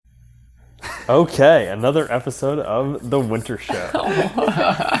Okay, another episode of The Winter Show.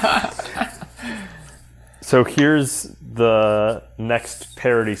 So here's the next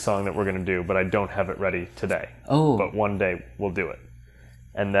parody song that we're going to do, but I don't have it ready today. Oh. But one day we'll do it.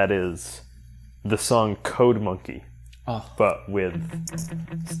 And that is the song Code Monkey, but with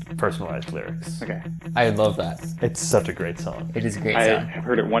personalized lyrics. Okay. I love that. It's such a great song. It is a great I song. have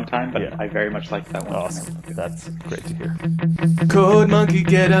heard it one time, but Yeah. I very much like that one. Awesome. That's great to hear. Code monkey,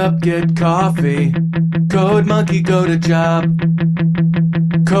 get up, get coffee. Code monkey, go to job.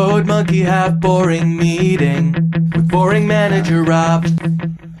 Code monkey, have boring meeting with boring manager Rob.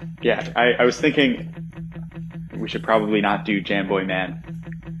 Yeah, I was thinking we should probably not do Jamboy Man.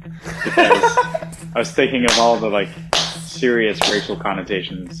 Because I was thinking of all the like serious racial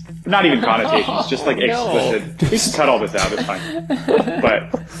connotations. Not even connotations, just like explicit. We can cut all this out, it's fine.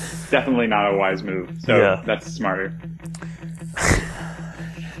 But definitely not a wise move. So Yeah. that's smarter.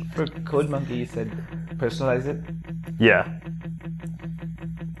 For Code Monkey, you said personalize it. Yeah.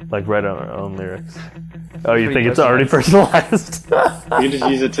 Like write our own lyrics. Oh, you Pretty think it's already personalized? We can just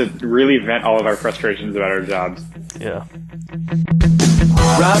use it to really vent all of our frustrations about our jobs. Yeah.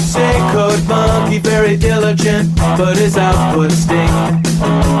 Rob say code monkey very diligent, but his output stink.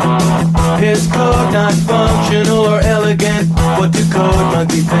 His code not functional or elegant. What do code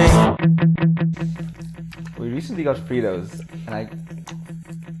monkey think? We recently got Fritos, and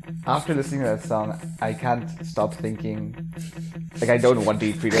after listening to that song, I can't stop thinking, like I don't want to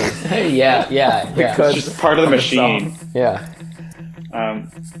eat Fritos. yeah. Because It's just part of the machine. Yeah.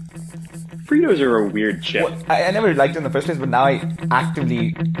 Fritos are a weird chip. I never liked it in the first place, but now I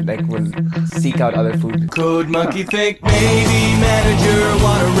actively will seek out other food. Code monkey think maybe manager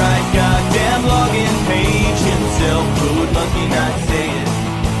wanna write goddamn login page himself. Code monkey not say it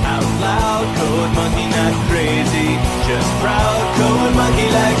out loud. Code monkey not crazy, just proud. Code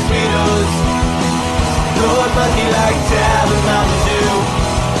monkey likes Fritos. Code monkey like Tab and Mountain Dew.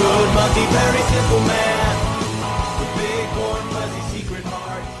 Code monkey very simple man with big warm fuzzy secret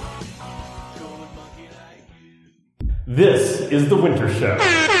heart. Code monkey like you. This is The Winter Show.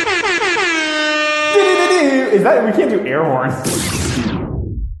 Is that we can't do air horns?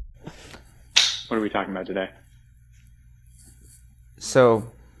 What are we talking about today? So,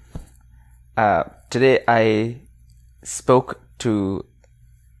 today I spoke to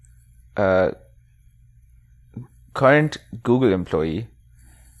a current Google employee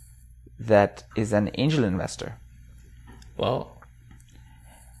that is an angel investor. Well,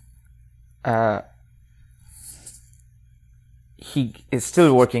 He is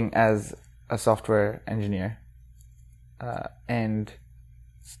still working as a software engineer, and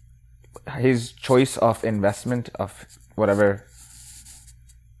his choice of investment of whatever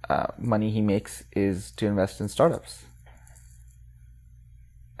money he makes is to invest in startups.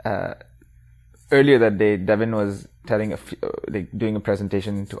 Earlier that day, Devin was doing a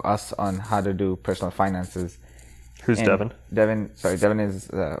presentation to us on how to do personal finances. Who's And Devin? Devin is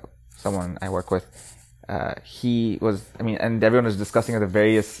someone I work with. And everyone was discussing the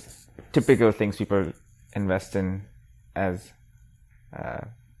various typical things people invest in as,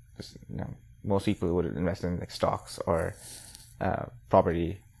 most people would invest in like stocks or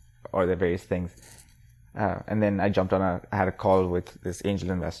property or the various things. And then I jumped on I had a call with this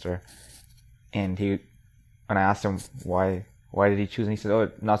angel investor, and when I asked him why did he choose, and he said,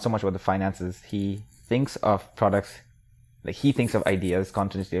 oh, not so much about the finances. He thinks of products, like he thinks of ideas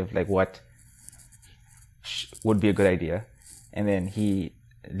continuously of like what would be a good idea, and then he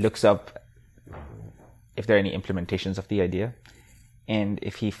looks up if there are any implementations of the idea, and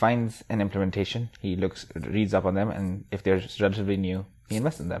if he finds an implementation, he reads up on them, and if they're relatively new, he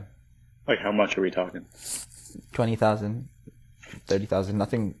invests in them. Like, how much are we talking? 20,000, 30,000,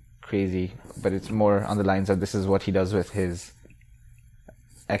 nothing crazy, but it's more on the lines of this is what he does with his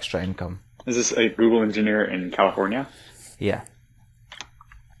extra income. Is this a Google engineer in California? Yeah.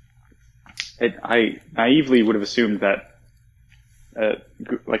 I naively would have assumed that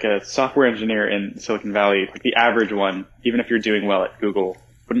like a software engineer in Silicon Valley, like the average one, even if you're doing well at Google,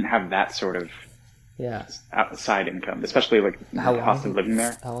 wouldn't have that sort of yeah. outside income, especially like the How long cost of living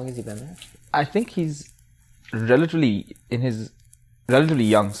there. How long has he been there? I think he's relatively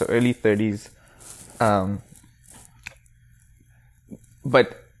young, so early 30s.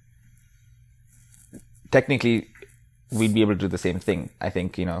 But technically, we'd be able to do the same thing. I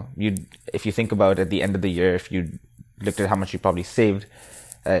think, if you think about at the end of the year, if you looked at how much you probably saved,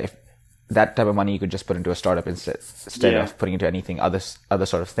 if that type of money you could just put into a startup instead Yeah. of putting into anything other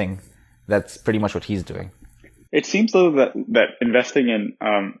sort of thing. That's pretty much what he's doing. It seems though that investing in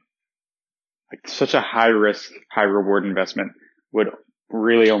like such a high risk, high reward investment would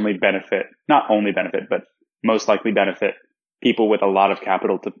really only benefit, not only benefit, but most likely benefit people with a lot of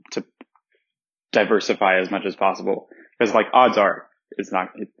capital to diversify as much as possible. Because like odds are, he's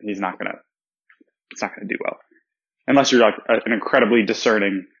not gonna do well. Unless you're like an incredibly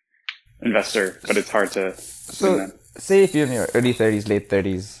discerning investor, but it's hard to. So, say if you're in your early 30s, late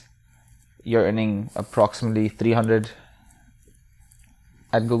 30s, you're earning approximately 300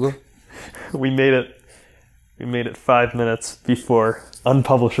 at Google. We made it 5 minutes before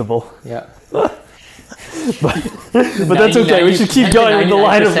unpublishable. Yeah. But that's okay. We should keep going with the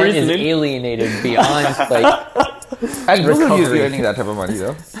line of 99% is reasoning. alienated beyond like At Google, you're recovery. earning that type of money,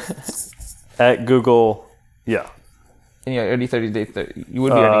 though. At Google, yeah. In your early 30s, late 30s, you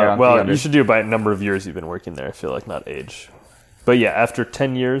would be earning around Well, 300. you should do it by number of years you've been working there, I feel like, not age. But yeah, after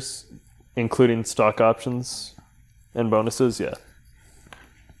 10 years, including stock options and bonuses, yeah.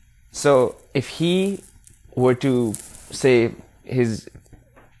 So if he were to say his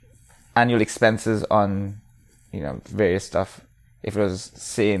annual expenses on, various stuff, if it was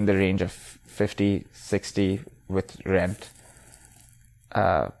say in the range of 50, 60 with rent,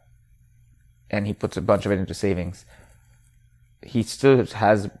 and he puts a bunch of it into savings, he still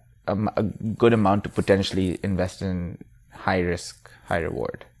has a good amount to potentially invest in high risk, high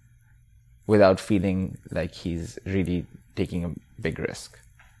reward, without feeling like he's really taking a big risk.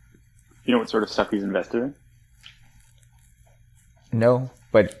 You know what sort of stuff he's invested in? No,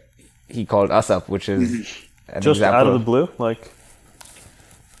 but he called us up, which is an Just example out of the blue? Like,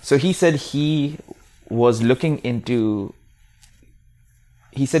 So he said he was looking into.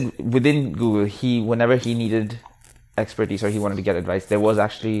 He said within Google, whenever he needed expertise or he wanted to get advice, there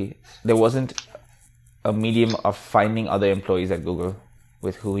wasn't a medium of finding other employees at Google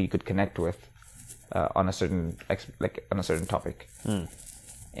with who he could connect with on a certain topic.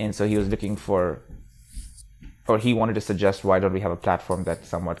 And so he was looking for, or he wanted to suggest, why don't we have a platform that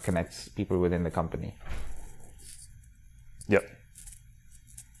somewhat connects people within the company? yep.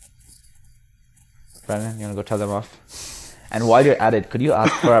 Brandon, you want to go tell them off? And while you're at it, could you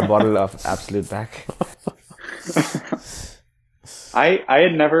ask for a bottle of Absolute back? I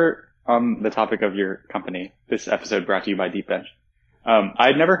had never, on the topic of your company, this episode brought to you by Deep Bench. I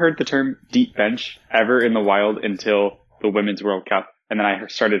had never heard the term deep bench ever in the wild until the Women's World Cup. And then I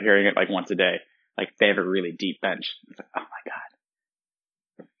started hearing it like once a day. Like, they have a really deep bench. It's like, oh my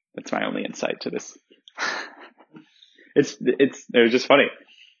God. That's my only insight to this. It was just funny.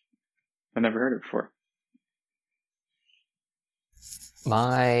 I never heard it before.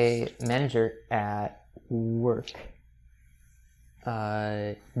 My manager at work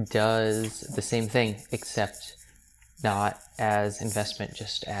does the same thing, except not as investment,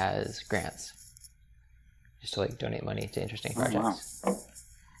 just as grants. Just to like donate money to interesting projects. Wow.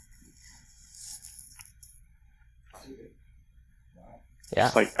 Yeah,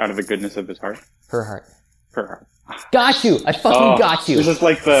 Just like out of the goodness of his heart. her heart. Per heart. Got you! I fucking got you! This is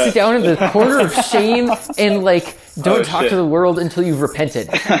like the... Sit down in the corner of shame and like don't talk shit. to the world until you've repented.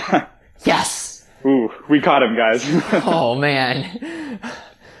 Yes! Ooh, we caught him, guys. Oh man.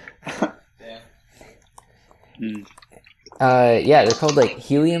 Yeah, they're called like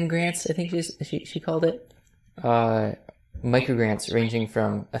helium grants, I think she called it. Micro grants ranging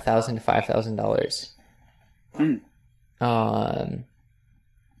from $1,000 to $5,000.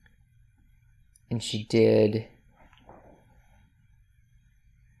 And she did.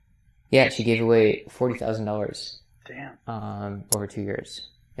 Yeah, she gave away $40,000. Damn. Over 2 years,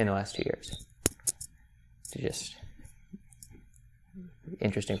 in the last 2 years, to just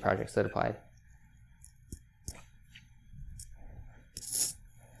interesting projects that applied.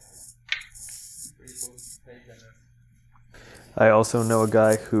 I also know a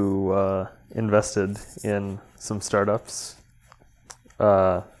guy who invested in some startups.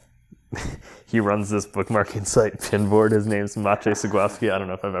 He runs this bookmarking site, Pinboard. His name's Maciej Sagłowski. I don't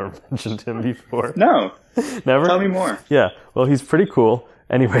know if I've ever mentioned him before. No. Never? Tell me more. Yeah. Well, he's pretty cool.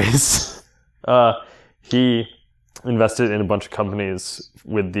 Anyways, he invested in a bunch of companies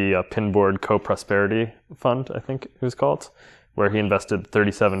with the Pinboard Co-Prosperity Fund, I think it was called, where he invested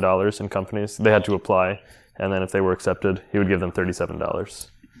 $37 in companies. They had to apply, and then if they were accepted, he would give them $37.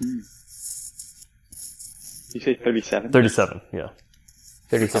 You say 37? 37, yeah.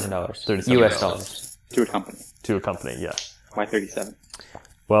 $37. $37. US dollars. To a company. To a company, yeah. Why 37?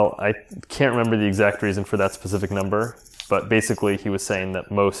 Well, I can't remember the exact reason for that specific number, but basically he was saying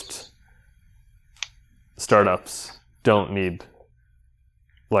that most startups don't need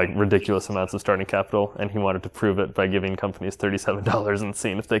like ridiculous amounts of starting capital, and he wanted to prove it by giving companies $37 and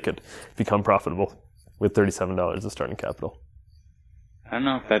seeing if they could become profitable with $37 of starting capital. I don't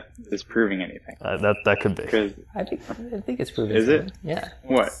know if that is proving anything. That could be. Because I think it's proven. Is it? something. Yeah.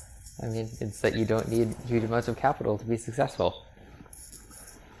 what? I mean, it's that you don't need huge amounts of capital to be successful.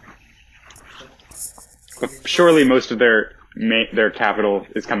 But surely most of their capital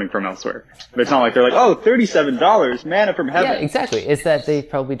is coming from elsewhere. But it's not like they're like, oh, $37, manna from heaven. Yeah, exactly. It's that they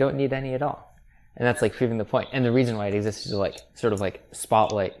probably don't need any at all. And that's like proving the point. And the reason why it exists is to like sort of like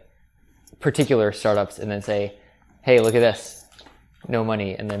spotlight particular startups and then say, hey, look at this. No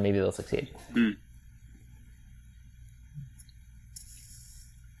money, and then maybe they'll succeed.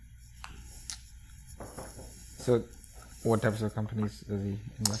 So, what types of companies does he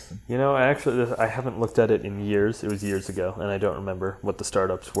invest in? You know, I haven't looked at it in years. It was years ago, and I don't remember what the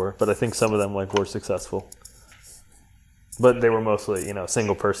startups were. But I think some of them like were successful. But they were mostly, you know,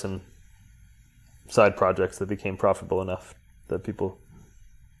 single person side projects that became profitable enough that people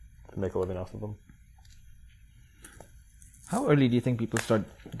could make a living off of them. How early do you think people start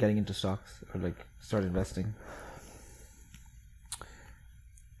getting into stocks or like start investing?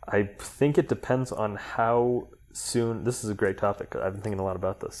 I think it depends on how soon. This is a great topic. I've been thinking a lot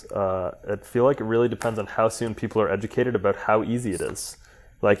about this. I feel like it really depends on how soon people are educated about how easy it is.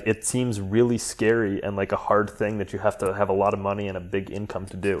 Like, it seems really scary and like a hard thing that you have to have a lot of money and a big income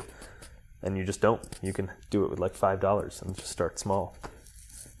to do. And you just don't. You can do it with like $5 and just start small.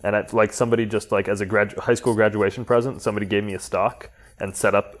 And like somebody just like as a high school graduation present, somebody gave me a stock and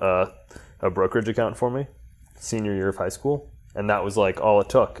set up a brokerage account for me, senior year of high school. And that was like all it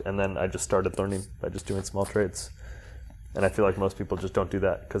took. And then I just started learning by just doing small trades. And I feel like most people just don't do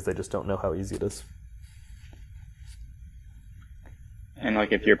that because they just don't know how easy it is. And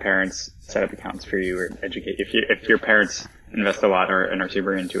like if your parents set up accounts for you or educate, if your parents invest a lot and are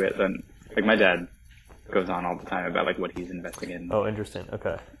super into it, then like my dad goes on all the time about like what he's investing in. Oh, interesting.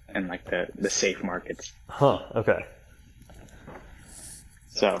 Okay. And like the safe markets. Huh. Okay.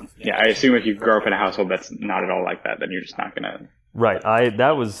 So yeah, I assume if you grow up in a household that's not at all like that, then you're just not gonna. Right.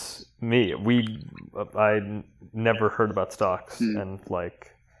 That was me. I never heard about stocks and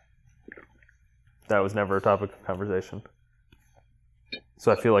like that was never a topic of conversation.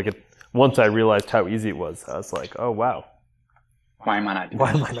 So I feel like once I realized how easy it was, I was like, oh wow. Why am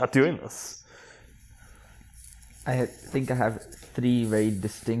I not doing this? I think I have 3 very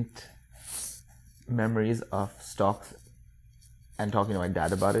distinct memories of stocks and talking to my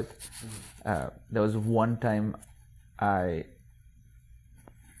dad about it. There was one time when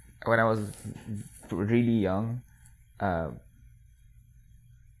I was really young,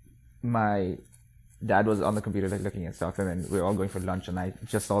 my dad was on the computer like looking at stocks, and then we were all going for lunch, and I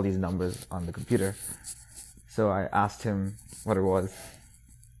just saw these numbers on the computer. So I asked him what it was,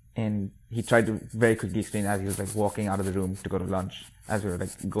 and he tried to very quickly explain as he was like walking out of the room to go to lunch, as we were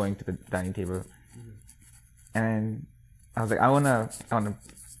like going to the dining table. And I was like, I wanna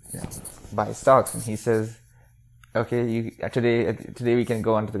buy stocks, and he says, okay, today we can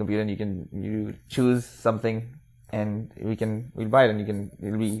go onto the computer and you choose something, and we'll buy it, and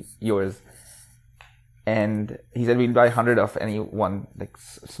it'll be yours. And he said, we'll buy 100 of any one like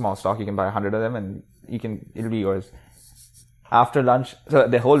small stock. You can buy 100 of them, and it'll be yours. After lunch, so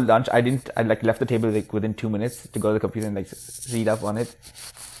the whole lunch, I left the table like within 2 minutes to go to the computer and like read up on it.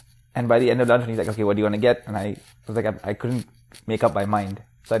 And by the end of lunch, he's like, okay, what do you want to get? And I was like, I couldn't make up my mind,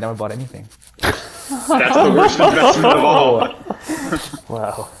 so I never bought anything. That's the worst investment of all.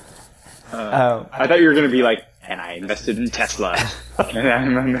 Wow. I thought you were going to be like, and I invested in Tesla.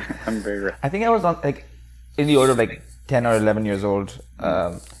 And I'm very rich. I think I was on like in the order of like 10 or 11 years old.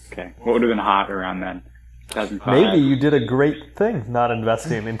 Okay. What would have been hot around then? 2005. Maybe you did a great thing not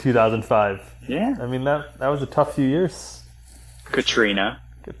investing in 2005. Yeah. I mean, that was a tough few years. Katrina.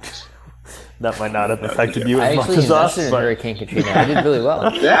 That might not have affected you I as much actually as us. invested in But Hurricane Katrina. I did really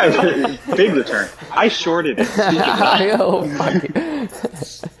well. Yeah, big return. I shorted it. Oh, fuck you.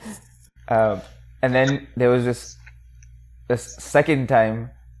 And then there was this second time,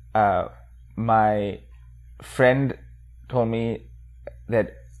 my friend told me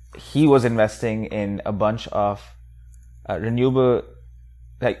that he was investing in a bunch of renewable,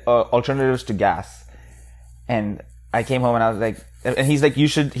 like alternatives to gas. And I came home and I was like, and he's like,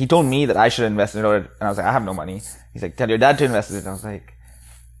 he told me that I should invest in it. And I was like, I have no money. He's like, tell your dad to invest in it. And I was like,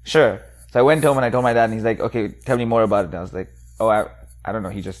 sure. So I went home and I told my dad, and he's like, okay, tell me more about it. And I was like, oh, I don't know.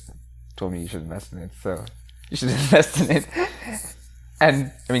 He just told me you should invest in it. So you should invest in it.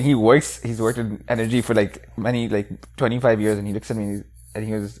 And I mean, he's worked in energy for like 25 years, and he looks at me and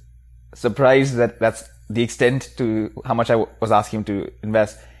he was surprised that that's the extent to how much I was asking him to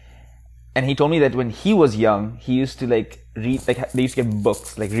invest. And he told me that when he was young, he used to like read, like they used to get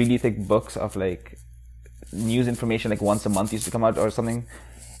books, like really thick books of like news information like once a month used to come out or something,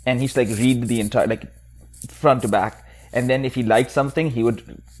 and he used to like read the entire like front to back. And then if he liked something, he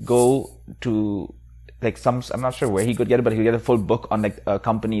would go to like I'm not sure where he could get it, but he would get a full book on like a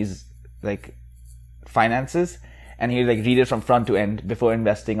company's like finances, and he would like read it from front to end before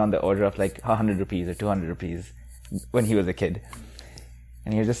investing on the order of like 100 rupees or 200 rupees when he was a kid.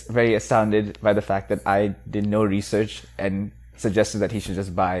 And he was just very astounded by the fact that I did no research and suggested that he should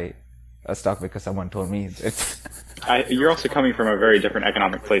just buy a stock because someone told me. You're also coming from a very different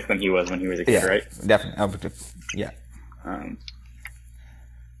economic place than he was when he was a kid, Yeah, right? definitely. Yeah. Um,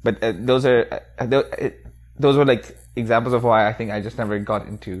 But those were like examples of why I think I just never got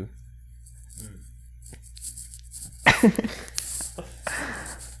into. do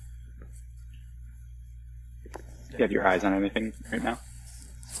you have your eyes on anything right now?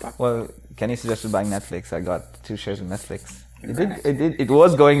 Well, Kenny suggested buying Netflix. I got 2 shares of Netflix. It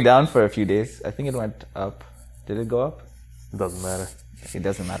was going down for a few days. I think it went up. Did it go up? It doesn't matter. It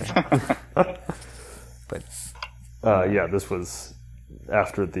doesn't matter. But Yeah, this was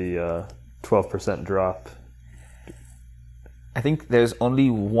after the 12% drop. I think there's only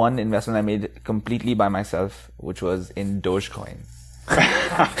one investment I made completely by myself, which was in Dogecoin.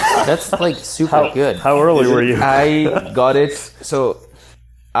 That's like super good. How early were you? I got it. So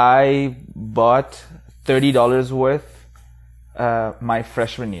I bought $30 worth my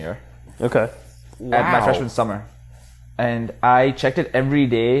freshman year Okay. at my freshman summer, and I checked it every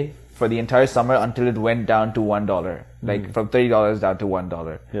day for the entire summer until it went down to $1, like from $30 down to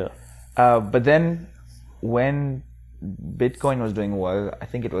 $1. Yeah. But then when Bitcoin was doing well, I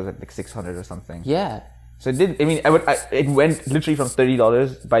think it was at like 600 or something. Yeah. So it did. I mean, it went literally from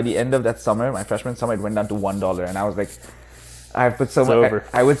 $30 by the end of that summer, my freshman summer. It went down to $1, and I was like, I put so much. over.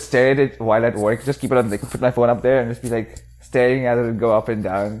 I would stare at it while at work, just keep it on, like put my phone up there, and just be like staring at it go up and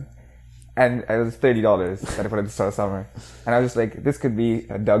down. And it was $30 that I put at the start of summer, and I was just like, this could be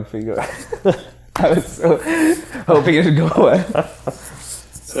a Doug figure. I was so hoping it would go well.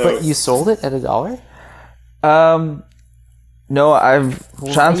 So, But you sold it at $1? No, I've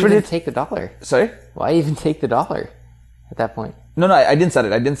transferred Why even it. take the dollar? Sorry. Why even take the dollar at that point? No, I didn't sell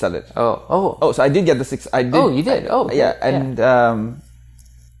it. Oh, So I did get the 6. I did. Oh, you did? Oh, yeah. okay. And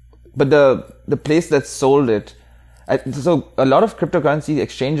but the place that sold it, so a lot of cryptocurrency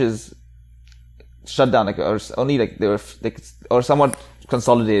exchanges shut down, like, or only like they were like, or somewhat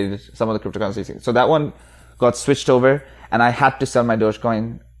consolidated some of the cryptocurrency things. So that one got switched over, and I had to sell my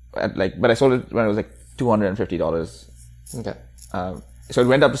Dogecoin at like, but I sold it when it was like $250. okay. So it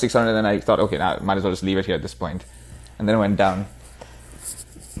went up to 600, and then I thought, okay, now I might as well just leave it here at this point. And then it went down.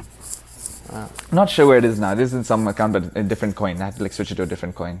 Wow. I'm not sure where it is now. It is in some account, but a different coin. I had to like switch it to a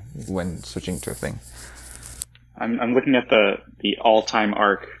different coin when switching to a thing. I'm looking at the all-time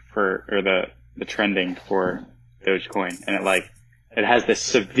arc or the trending for Dogecoin, and it has this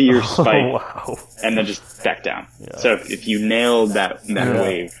severe spike Oh, wow. and then just back down. So if you nailed that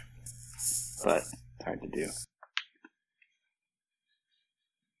wave, but it's hard to do.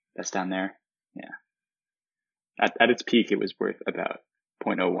 That's down there. Yeah. At its peak, it was worth about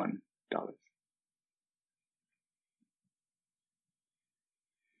 $0.01.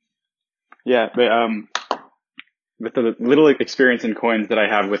 Yeah, but with the little experience in coins that I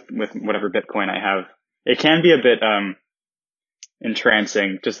have with whatever Bitcoin I have, it can be a bit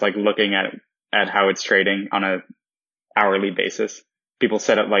entrancing just like looking at how it's trading on a hourly basis. People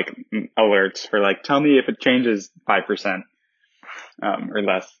set up like alerts for like, tell me if it changes 5% or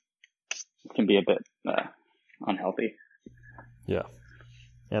less. It can be a bit unhealthy. Yeah.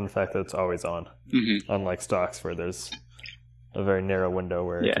 And the fact that it's always on. Mm-hmm. Unlike stocks where there's a very narrow window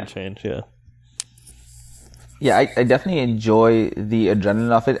where it can change. Yeah. Yeah, I definitely enjoy the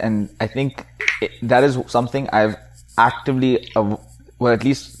adrenaline of it, and I think that is something I've actively, well, at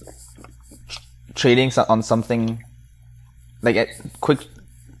least trading on something like quick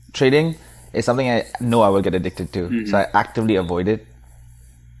trading is something I know I will get addicted to. Mm-hmm. So I actively avoid it.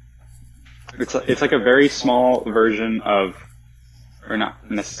 It's like a very small version of, or not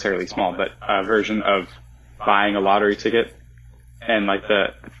necessarily small, but a version of buying a lottery ticket, and like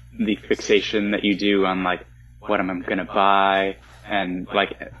the fixation that you do on like, what am I gonna buy, and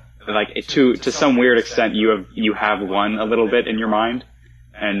like to some weird extent you have won a little bit in your mind,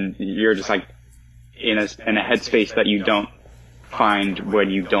 and you're just like in a headspace that you don't find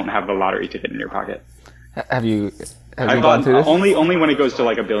when you don't have a lottery ticket in your pocket. Have you gone through this? Only when it goes to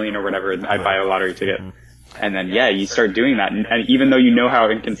like $1 billion or whatever, I buy a lottery ticket, and then you start doing that, and even though you know how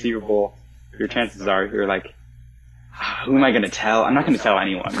inconceivable your chances are, you're like, who am I going to tell? I'm not going to tell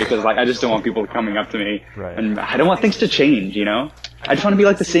anyone because like I just don't want people coming up to me, right. And I don't want things to change. You know, I just want to be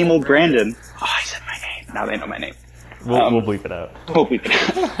like the same old Brandon. Oh, I said my name. Now they know my name. We'll bleep it out. Hopefully.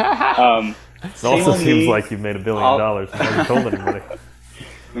 It also on seems me. like you've made $1 billion. I haven't told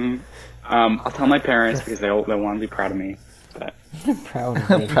anybody. I'll tell my parents because they'll want to be proud of me. But Proud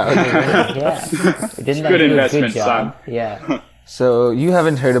of me. Yeah. Didn't good do a investment, good job? son. Yeah. So you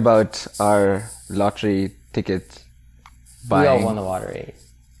haven't heard about our lottery ticket We all buying? won the lottery.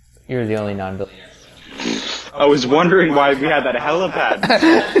 You're the only non-billionaire. I was wondering why we had that helipad.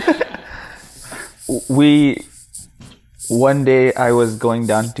 One day I was going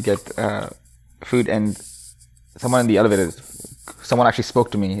down to get food, and someone in the elevator, someone actually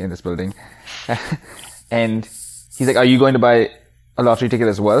spoke to me in this building, and he's like, "Are you going to buy a lottery ticket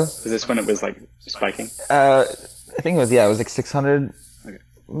as well?" Was this when it was like spiking? I think it was like 600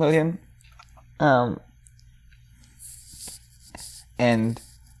 million. And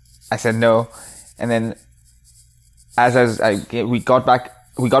I said no, and then we got back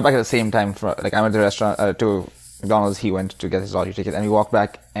at the same time. I went to the restaurant to McDonald's. He went to get his lottery ticket, and we walked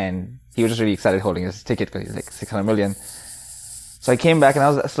back, and he was just really excited holding his ticket because he's like 600 million. So I came back, and I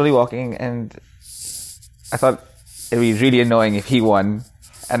was slowly walking, and I thought it'd be really annoying if he won,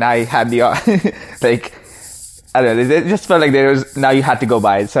 and I had the like. I don't know. It just felt like now you had to go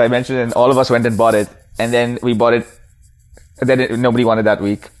buy it. So I mentioned it, and all of us went and bought it, and then we bought it. And then nobody wanted that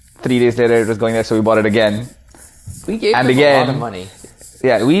week. 3 days later, it was going there, so we bought it again. We gave And them a again- lot of money.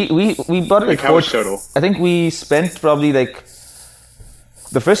 Yeah, we bought it like How much total? I think we spent probably like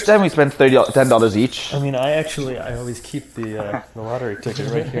the first time we spent $10 each. I mean, I always keep the lottery ticket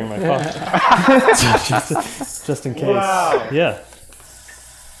right here in my pocket, just in case. Wow. Yeah.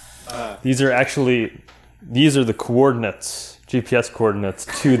 These are the coordinates, GPS coordinates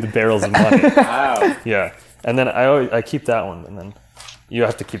to the barrels of money. Wow. Yeah, and then I keep that one, and then you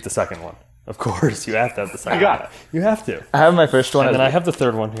have to keep the second one. Of course, you have to have the second got one. it. You have to. I have my first one. And then I have the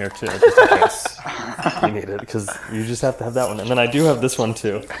third one here too, just in case you need it, because you just have to have that one. And then I do have this one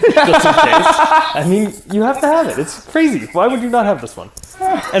too, just in case. I mean, you have to have it. It's crazy. Why would you not have this one?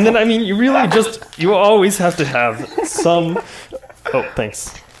 And then, I mean, you always have to have some,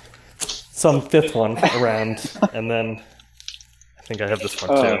 some fifth one around. And then I think I have this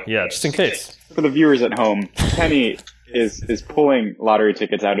one too. Yeah, just in case. For the viewers at home, Kenny is pulling lottery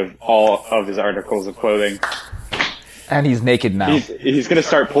tickets out of all of his articles of clothing. And he's naked now. He's going to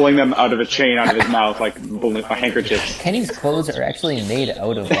start pulling them out of a chain out of his mouth like handkerchiefs. Kenny's clothes are actually made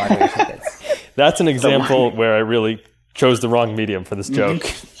out of lottery tickets. That's an example where I really chose the wrong medium for this joke.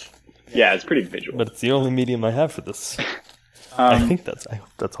 Yeah, it's pretty visual. But it's the only medium I have for this. I hope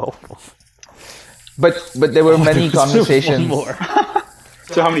that's all. But there were many conversations. One more.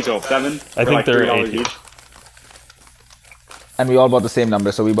 So how many sold? 7? I think there are $3 8 each. And we all bought the same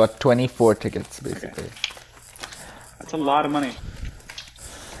number, so we bought 24 tickets, basically. That's a lot of money.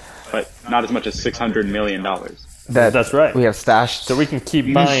 But not as much as $600 million. That's right. We have stashed. So we can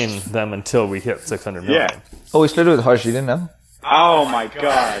keep buying them until we hit 600 million. Yeah. Oh, we split it with Harsh, you didn't know? Oh my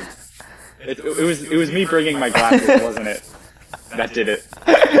god. It was me bringing my glasses, wasn't it? That did it.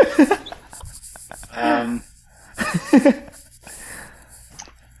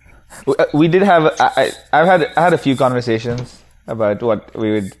 We did have. I had a few conversations about what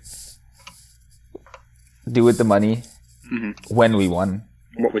we would do with the money when we won.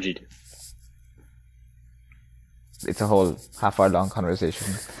 What would you do? It's a whole half-hour long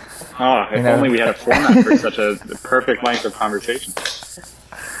conversation. Oh, if only we had a format for such a perfect length of conversation.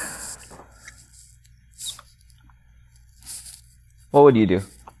 What would you do?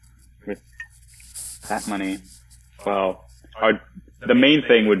 With that money, well, the main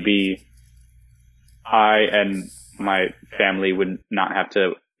thing would be I and my family would not have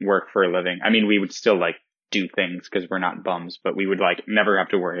to work for a living. I mean, we would still like do things because we're not bums, but we would like never have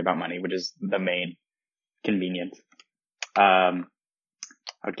to worry about money, which is the main convenience. I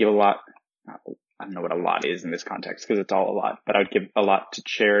would give a lot. I don't know what a lot is in this context because it's all a lot, but I would give a lot to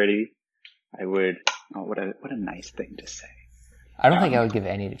charity. I would. Oh, what a nice thing to say. I don't think I would give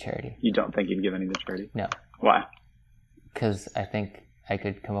any to charity. You don't think you'd give any to charity? No. Why? Because I think I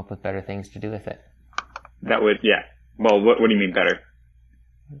could come up with better things to do with it. That would, yeah. Well, what do you mean better?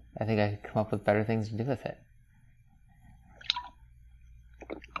 I think I could come up with better things to do with it.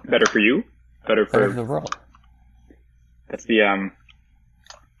 Better for you? Better Better for for the world. That's the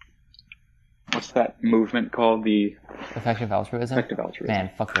what's that movement called? The Effective altruism? effective altruism. Man,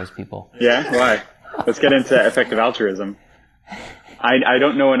 fuck those people. Yeah, why? Let's get into effective altruism. I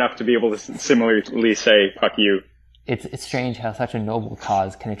don't know enough to be able to similarly say fuck you. It's strange how such a noble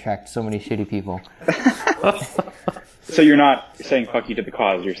cause can attract so many shitty people. So you're not saying fuck you to the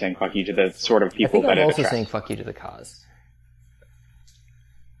cause, you're saying fuck you to the sort of I people think that I'm it also attracts. saying fuck you to the cause.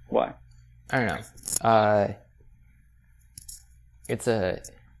 Why? I don't know.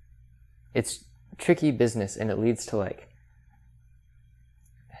 It's tricky business, and it leads to like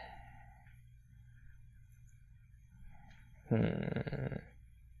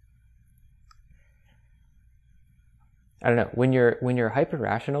I don't know. When you're hyper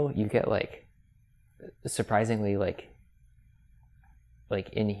rational, you get like surprisingly like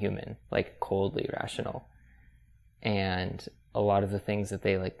inhuman, like coldly rational. And a lot of the things that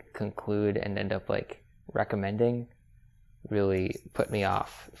they like conclude and end up like recommending really put me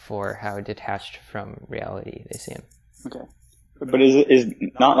off for how detached from reality they seem. Okay. But is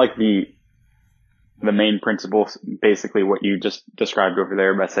not like the main principle basically what you just described over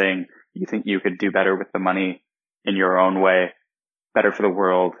there by saying you think you could do better with the money in your own way, better for the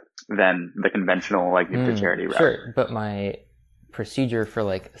world than the conventional like the charity route? Sure, but my procedure for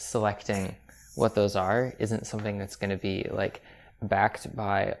like selecting what those are isn't something that's going to be like backed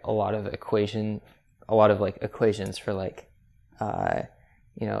by a lot of equations for like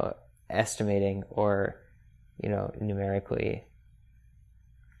estimating or numerically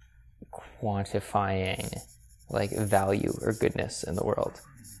quantifying like value or goodness in the world.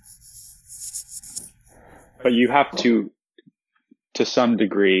 But you have to some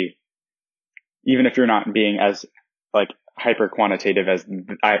degree, even if you're not being as like hyper quantitative as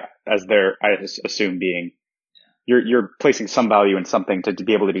I assume being, you're placing some value in something to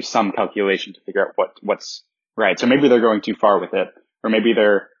be able to do some calculation to figure out what's right. So maybe they're going too far with it, or maybe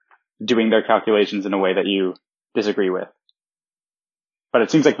they're doing their calculations in a way that you disagree with. But it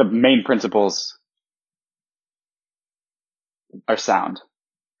seems like the main principles are sound.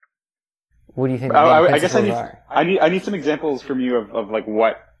 What do you think the main I guess principles are? I need some examples from you of like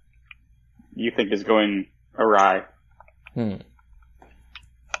what you think is going awry.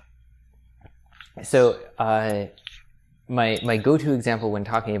 So my go-to example when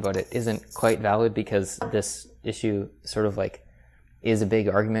talking about it isn't quite valid because this issue sort of like is a big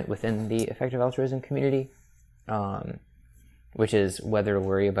argument within the effective altruism community, which is whether to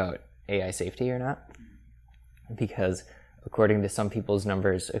worry about AI safety or not. Because according to some people's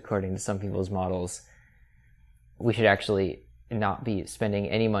numbers, according to some people's models, we should actually not be spending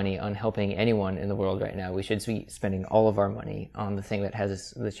any money on helping anyone in the world right now. We should be spending all of our money on the thing that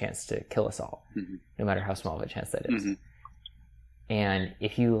has the chance to kill us all, no matter how small of a chance that is. And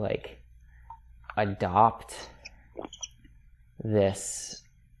if you like adopt this,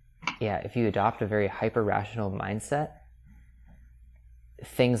 if you adopt a very hyper rational mindset,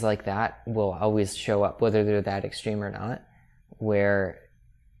 things like that will always show up, whether they're that extreme or not, where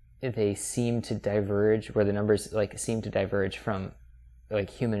they seem to diverge, where the numbers like seem to diverge from like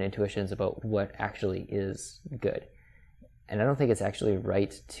human intuitions about what actually is good. And I don't think it's actually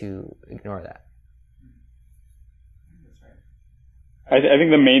right to ignore that. I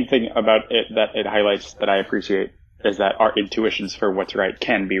think the main thing about it that it highlights that I appreciate is that our intuitions for what's right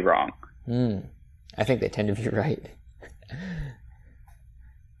can be wrong. I think they tend to be right.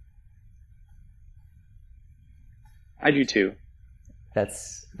 I do too.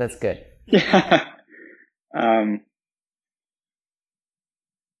 That's good. Yeah. I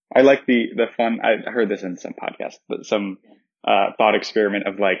like the fun. I heard this in some podcast, but some thought experiment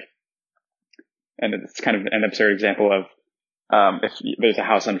of like, and it's kind of an absurd example of if there's a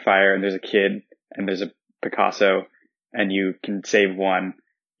house on fire and there's a kid and there's a Picasso and you can save one,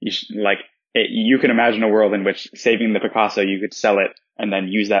 you can imagine a world in which saving the Picasso, you could sell it and then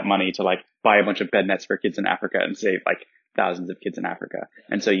use that money to like buy a bunch of bed nets for kids in Africa and save like thousands of kids in Africa.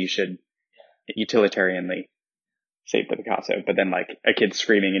 And so you should utilitarianly save the Picasso, but then like a kid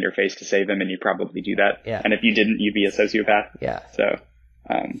screaming in your face to save them and you probably do that. Yeah. And if you didn't, you'd be a sociopath. Yeah. So,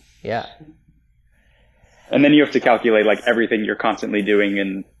 yeah. And then you have to calculate like everything you're constantly doing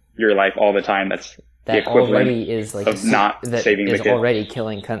in your life all the time. That's the equivalent already is like of not saving the kid. kid. Already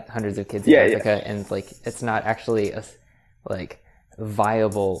killing hundreds of kids in Africa, and like it's not actually a like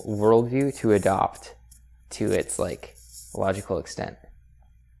viable worldview to adopt to its like logical extent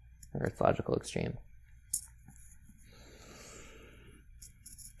or its logical extreme.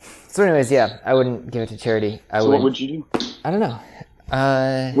 So, anyways, I wouldn't give it to charity. What would you do? I don't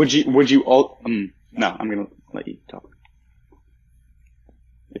know. Would you all? No, I'm gonna let you talk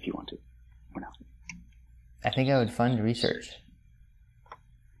if you want to. Or no. I think I would fund research.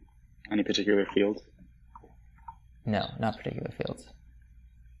 Any particular field? No, not particular fields.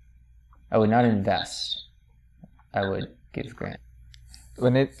 I would not invest. I would give grant.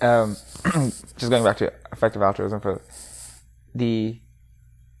 When it just going back to effective altruism for the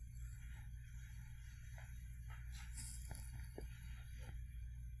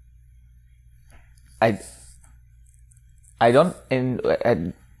I don't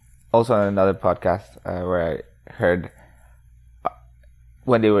also on another podcast where I heard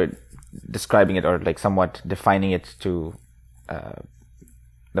when they were describing it or like somewhat defining it to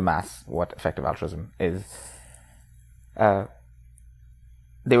the mass, what effective altruism is,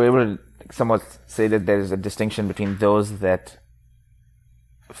 they were able to somewhat say that there is a distinction between those that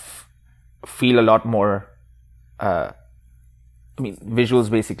feel a lot more, visuals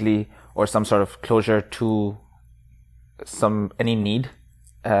basically, or some sort of closure to any need,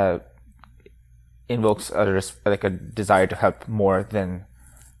 invokes a desire to help more than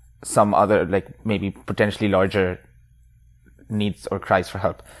some other, like maybe potentially larger needs or cries for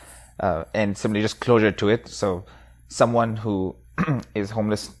help, and simply just closure to it. So someone who is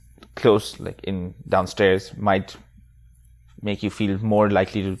homeless close, like in downstairs, might make you feel more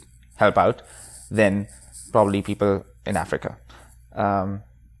likely to help out than probably people in Africa.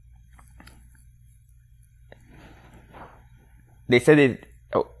 They said it,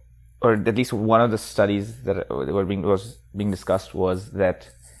 or at least one of the studies that was being discussed was that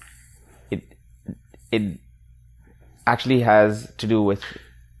it actually has to do with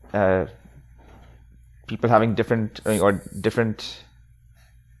people having different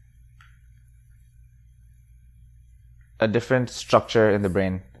a different structure in the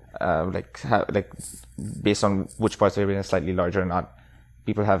brain, like based on which parts of the brain are slightly larger or not.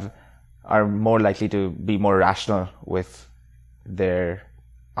 People are more likely to be more rational with their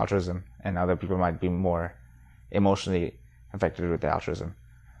altruism, and other people might be more emotionally affected with their altruism.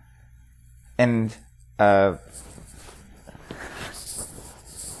 And I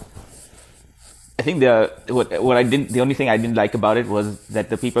think the only thing I didn't like about it was that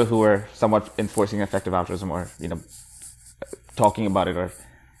the people who were somewhat enforcing effective altruism, or talking about it, or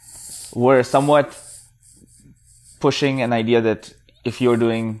were somewhat pushing an idea that if you're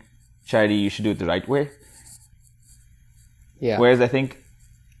doing charity, you should do it the right way. Yeah. Whereas I think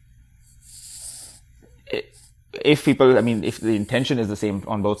if the intention is the same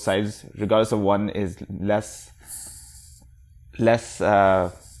on both sides, regardless of one is less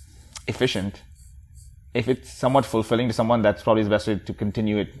efficient, if it's somewhat fulfilling to someone, that's probably the best way to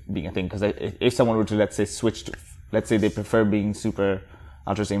continue it being a thing. Because if someone were to, let's say they prefer being super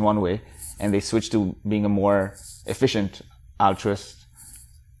altruist in one way, and they switch to being a more efficient altruist,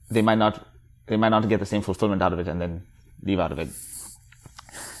 they might not get the same fulfillment out of it and then leave out of it.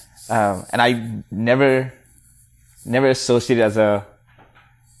 And I never associate it as a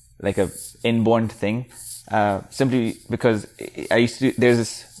inborn thing, simply because there's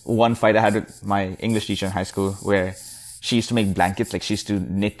this one fight I had with my English teacher in high school where she used to make blankets, like she used to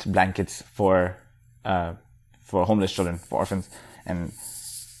knit blankets for homeless children, for orphans. And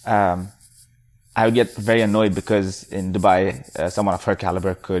I would get very annoyed because in Dubai, someone of her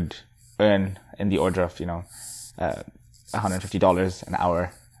caliber could earn in the order of, $150 an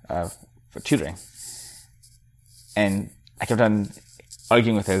hour for tutoring. And I kept on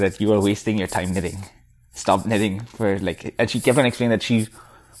arguing with her that you are wasting your time knitting. Stop knitting and she kept on explaining that she's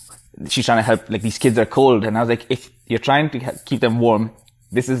trying to help, these kids are cold. And I was like, if you're trying to keep them warm,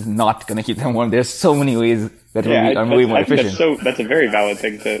 this is not going to keep them warm. There's so many ways that are way more efficient. That's a very valid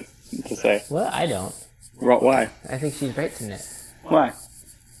thing to say. Well, I don't. Why? I think she's right to knit. Why?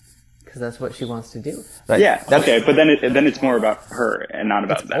 Because that's what she wants to do. Right. Yeah. Okay, but then it's more about her and not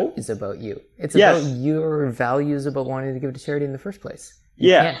about that. It's always about you. It's about your values about wanting to give to charity in the first place. You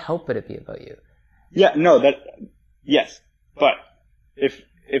can't help but it be about you. Yeah. No. Yes. But if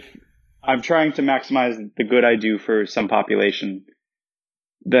I'm trying to maximize the good I do for some population,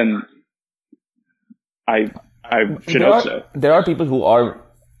 then I should hope so. There are people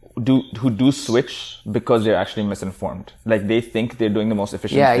who do switch because they're actually misinformed. Like they think they're doing the most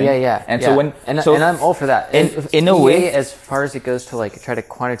efficient thing. Yeah. And so and I'm all for that. In a way, as far as it goes to try to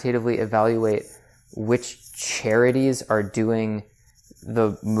quantitatively evaluate which charities are doing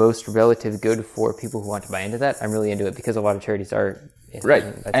the most relative good for people who want to buy into that, I'm really into it, because a lot of charities are, right,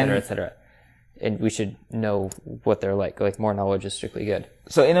 et cetera. And we should know what they're like. More knowledge is strictly good.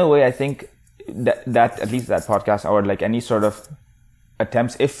 So in a way, I think that at least that podcast, or any sort of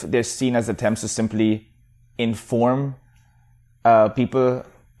attempts, if they're seen as attempts to simply inform people,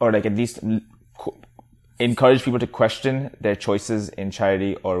 or at least encourage people to question their choices in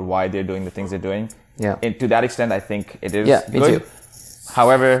charity or why they're doing the things they're doing. Yeah. And to that extent, I think it is me good. Too.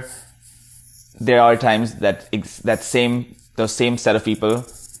 However, there are times that those same set of people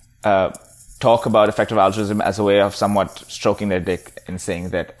talk about effective altruism as a way of somewhat stroking their dick and saying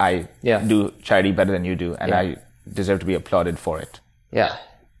that I do charity better than you do, and I deserve to be applauded for it. Yeah.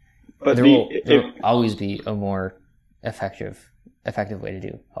 But there will always be a more effective way to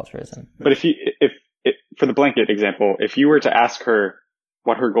do altruism. But if for the blanket example, if you were to ask her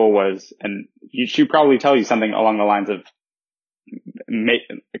what her goal was, and she'd probably tell you something along the lines of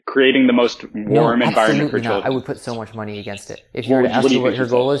creating the most warm environment for absolutely not. children. I would put so much money against it. If you were to What ask do you her what think her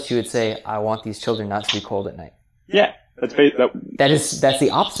she'd goal say? is, she would say, "I want these children not to be cold at night." Yeah, that's That's the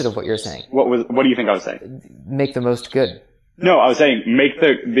opposite of what you're saying. what do you think I was saying? Make the most good No, I was saying make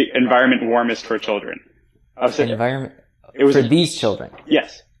the environment warmest for children. I was saying environment it was for these children.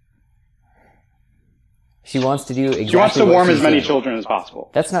 yes. She wants to do exactly. She wants to what warm she's as many doing. children as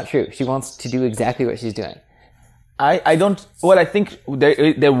possible. That's not true. She wants to do exactly what she's doing. I don't. Well, I think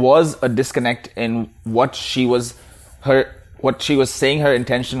there was a disconnect in what she was saying her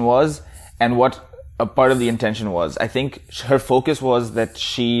intention was, and what a part of the intention was. I think her focus was that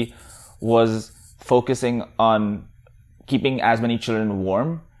she was focusing on keeping as many children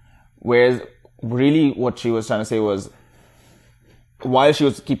warm, whereas really what she was trying to say was, while she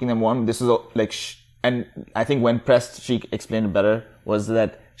was keeping them warm, this is like, and I think when pressed, she explained it better, was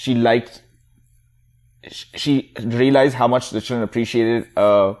that she realized how much the children appreciated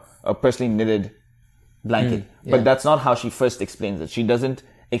a personally knitted blanket. yeah. But that's not how she first explains it. She doesn't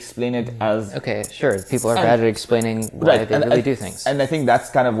explain it as... Okay, sure. People are bad at explaining why they really do things. And I think that's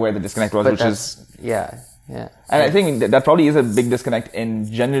kind of where the disconnect was, But which that's, is... yeah. And I think that probably is a big disconnect in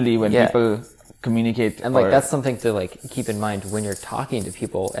generally when Yeah. people communicate. And that's something to keep in mind when you're talking to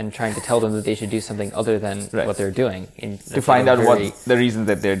people and trying to tell them that they should do something other than Right. what they're doing. to find out what the reasons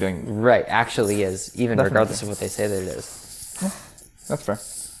that they're doing. right actually is, even Definitely. regardless of what they say that it is. That's fair.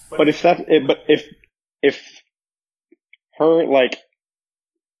 But if her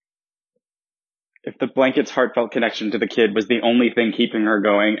if the blanket's heartfelt connection to the kid was the only thing keeping her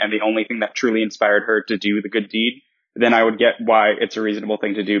going and the only thing that truly inspired her to do the good deed, then I would get why it's a reasonable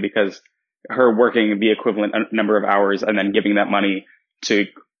thing to do, because her working the equivalent number of hours and then giving that money to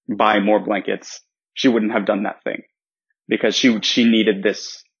buy more blankets, she wouldn't have done that thing, because she needed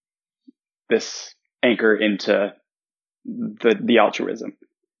this anchor into the altruism.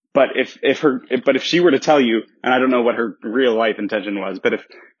 But if she were to tell you, and I don't know what her real life intention was, but if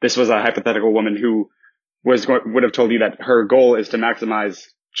this was a hypothetical woman who would have told you that her goal is to maximize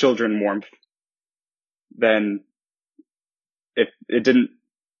children warmth, then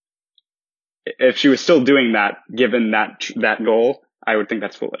if she was still doing that, given that goal, I would think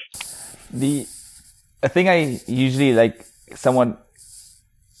that's foolish. A thing I usually like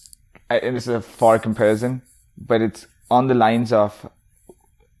and this is a far comparison, but it's on the lines of,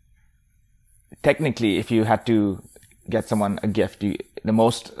 technically, if you had to get someone a gift, the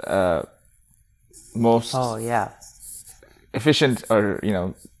most Oh yeah. efficient or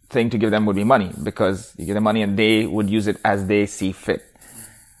thing to give them would be money, because you give them money and they would use it as they see fit.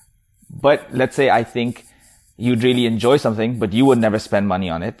 But let's say I think you'd really enjoy something, but you would never spend money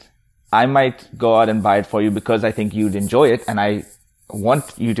on it. I might go out and buy it for you because I think you'd enjoy it, and I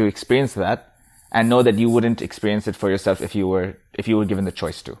want you to experience that, and know that you wouldn't experience it for yourself if you were given the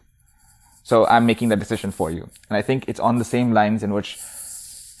choice to. So I'm making that decision for you. And I think it's on the same lines in which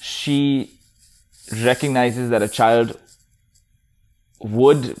she recognizes that a child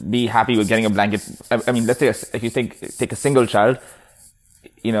would be happy with getting a blanket. I mean, let's say if you take a single child,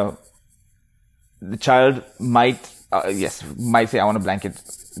 the child might say, I want a blanket.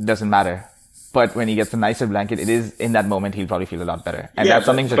 It doesn't matter. But when he gets a nicer blanket, it is in that moment he'll probably feel a lot better. And that's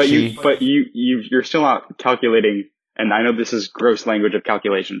something that you're still not calculating. And I know this is gross language of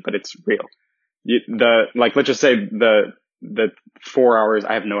calculation, but it's real. Let's just say the 4 hours,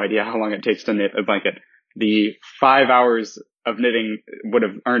 I have no idea how long it takes to knit a blanket. The 5 hours of knitting would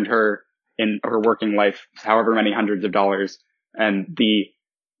have earned her in her working life however many hundreds of dollars, and the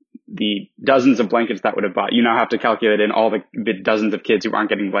dozens of blankets that would have bought. You now have to calculate in all the dozens of kids who aren't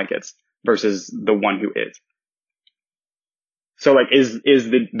getting blankets versus the one who is. So is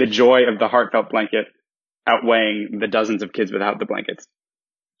the joy of the heartfelt blanket outweighing the dozens of kids without the blankets?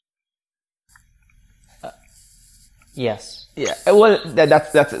 Yes. Yeah. Well,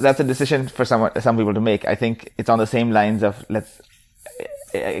 that's a decision for some people to make. I think it's on the same lines of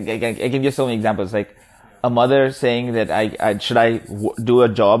I can give so many examples, like a mother saying that should I do a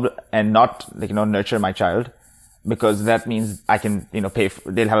job and not nurture my child, because that means I can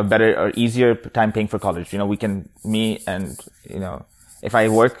they'll have a better or easier time paying for college. If I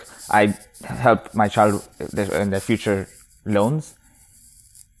work, I help my child in their future loans.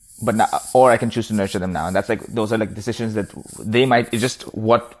 But now, or I can choose to nurture them now. And those are decisions that it's just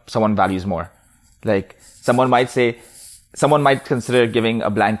what someone values more. Like someone might consider giving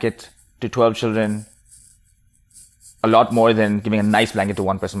a blanket to 12 children a lot more than giving a nice blanket to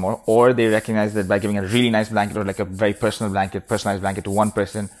one person more. Or they recognize that by giving a really nice blanket or a very personalized blanket to one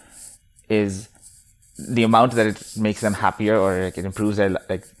person is the amount that it makes them happier, or like it improves their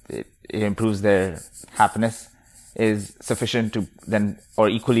it improves their happiness, is sufficient to then, or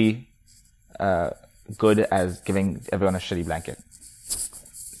equally good as giving everyone a shitty blanket.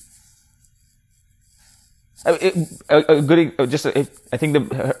 I think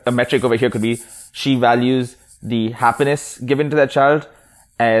a metric over here could be she values the happiness given to that child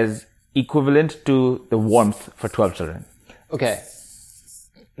as equivalent to the warmth for 12 children. Okay.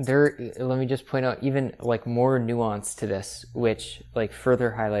 Let me just point out even like more nuance to this, which like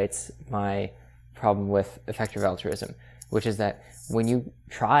further highlights my problem with effective altruism, which is that when you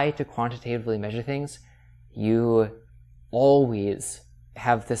try to quantitatively measure things, you always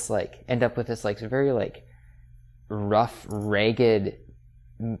have this like, end up with this like very like rough, ragged,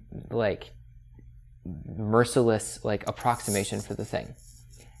 like merciless like approximation for the thing.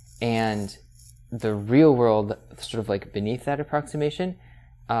 And the real world sort of like beneath that approximation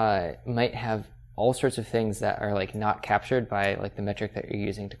might have all sorts of things that are like not captured by like the metric that you're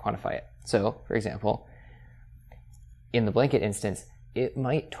using to quantify it. So, for example, in the blanket instance, it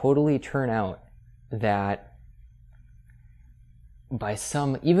might totally turn out that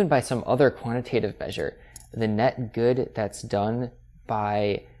even by some other quantitative measure, the net good that's done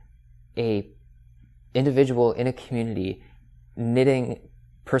by a individual in a community knitting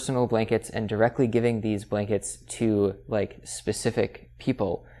personal blankets and directly giving these blankets to like specific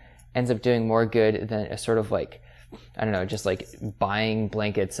people ends up doing more good than a sort of like, I don't know, just like buying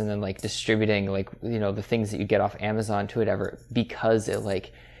blankets and then like distributing like, you know, the things that you get off Amazon to whatever, because it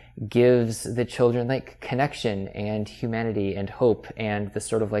like gives the children like connection and humanity and hope, and this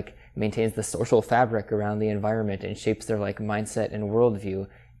sort of like maintains the social fabric around the environment and shapes their like mindset and worldview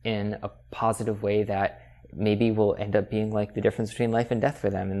in a positive way that maybe will end up being like the difference between life and death for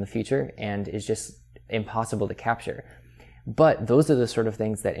them in the future, and is just impossible to capture. But those are the sort of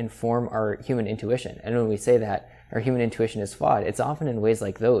things that inform our human intuition. And when we say that our human intuition is flawed, it's often in ways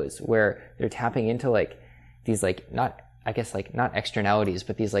like those, where they're tapping into like these like not externalities,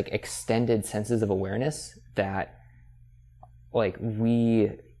 but these like extended senses of awareness that like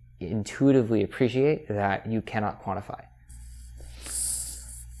we intuitively appreciate that you cannot quantify.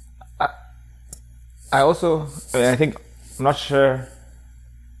 I think, I'm not sure.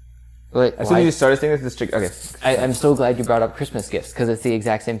 Like, as soon as you started saying this trick, okay. I'm so glad you brought up Christmas gifts, because it's the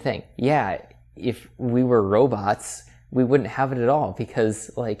exact same thing. Yeah, if we were robots, we wouldn't have it at all, because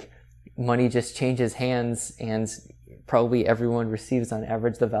like money just changes hands, and probably everyone receives on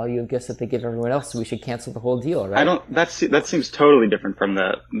average the value of gifts that they give everyone else. So we should cancel the whole deal, right? That seems totally different from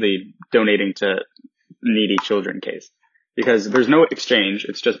the donating to needy children case, because there's no exchange.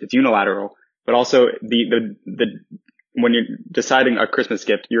 It's unilateral. But also when you're deciding a Christmas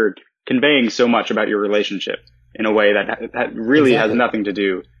gift, you're conveying so much about your relationship in a way that really has nothing to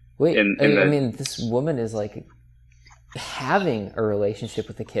do. Wait, I mean, this woman is like having a relationship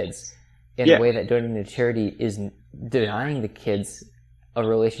with the kids in a way that donating to charity is denying the kids a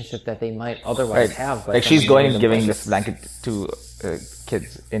relationship that they might otherwise have. Like she's going and giving this blanket to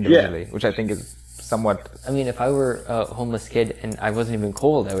kids individually, which I think is somewhat. I mean, if I were a homeless kid and I wasn't even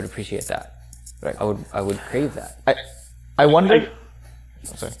cold, I would appreciate that. Right. I would crave that. I wonder.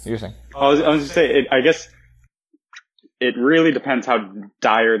 Sorry, you were saying. I was going to say, I guess it really depends how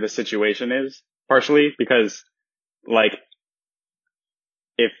dire the situation is, partially, because like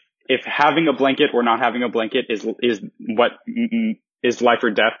if having a blanket or not having a blanket is what is life or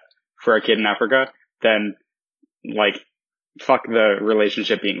death for a kid in Africa, then like fuck the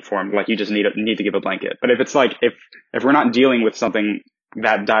relationship being formed. Like you just need to give a blanket. But if it's like if we're not dealing with something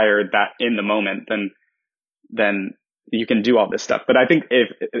that dire, that in the moment, then you can do all this stuff. But I think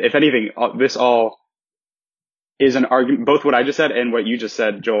if anything, this all is an argument, both what I just said and what you just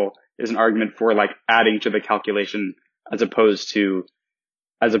said, Joel, is an argument for like adding to the calculation as opposed to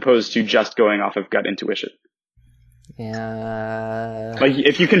just going off of gut intuition. Yeah. Like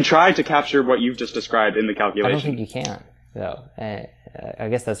if you can try to capture what you've just described in the calculation. I don't think you can, though. I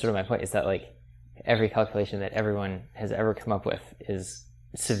guess that's sort of my point, is that like every calculation that everyone has ever come up with is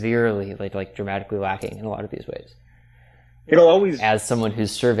severely, like dramatically lacking in a lot of these ways. It'll always, as someone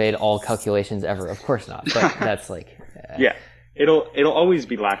who's surveyed all calculations ever, of course not. But that's like, yeah, it'll always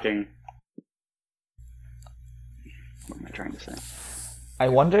be lacking. What am I trying to say? I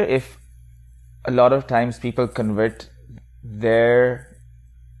wonder if a lot of times people convert their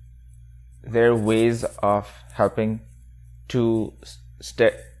ways of helping to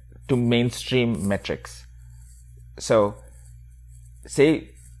mainstream metrics. So,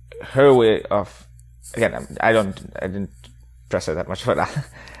 say her way of, again, I didn't trust her that much for that.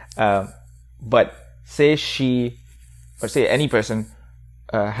 But say any person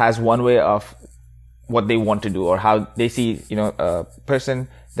has one way of what they want to do or how they see, a person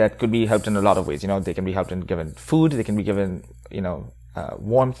that could be helped in a lot of ways. They can be helped in given food, they can be given,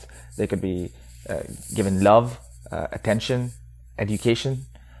 warmth, they could be given love, attention, education.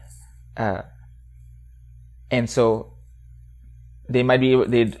 And so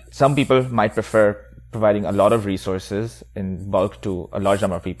some people might prefer providing a lot of resources in bulk to a large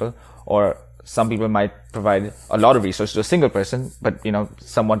number of people, or some people might provide a lot of resources to a single person, but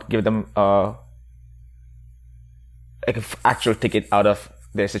somewhat give them an actual ticket out of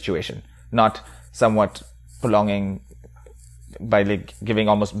their situation, not somewhat prolonging by giving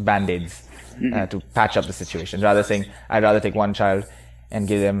almost band-aids to patch up the situation. Rather saying, I'd rather take one child and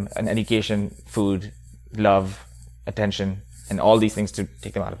give them an education, food, love, attention, and all these things to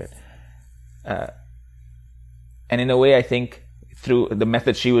take them out of it. And in a way, I think through the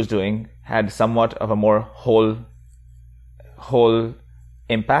method she was doing had somewhat of a more whole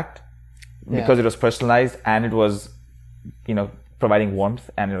impact because it was personalized and it was, providing warmth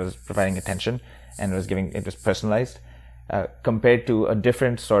and it was providing attention and it was personalized, compared to a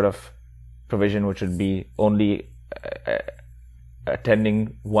different sort of provision, which would be only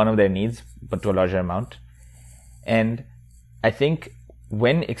attending one of their needs, but to a larger amount. And I think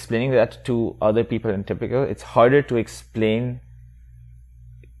when explaining that to other people in typical, it's harder to explain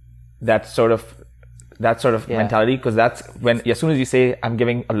that sort of mentality, because that's when, as soon as you say, I'm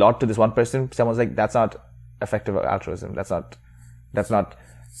giving a lot to this one person, someone's like, that's not effective altruism. That's not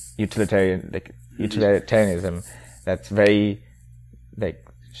utilitarianism. That's very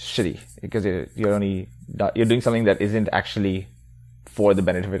shitty, because you're doing something that isn't actually for the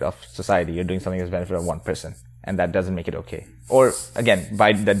benefit of society. You're doing something that's benefit of one person, and that doesn't make it okay. Or again,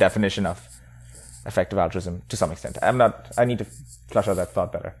 by the definition of effective altruism to some extent. I need to flush out that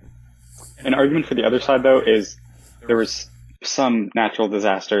thought better. An argument for the other side, though, is there was some natural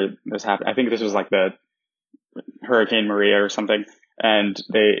disaster that's happened. I think this was like the Hurricane Maria or something, and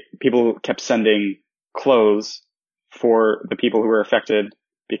people kept sending clothes for the people who were affected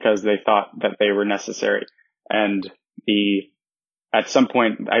because they thought that they were necessary. And at some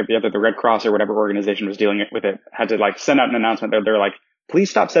point, either the Red Cross or whatever organization was dealing with it had to send out an announcement that they're like,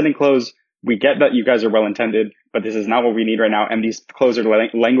 please stop sending clothes. We get that you guys are well intended, but this is not what we need right now. And these clothes are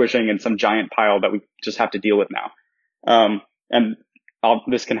languishing in some giant pile that we just have to deal with now. And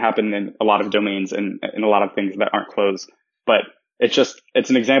this can happen in a lot of domains and in a lot of things that aren't clothes. But it's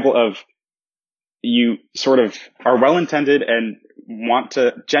an example of you sort of are well intended and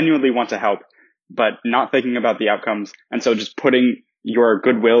genuinely want to help, but not thinking about the outcomes. And so just putting your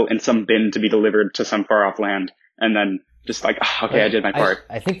goodwill in some bin to be delivered to some far off land, and then just I did my part.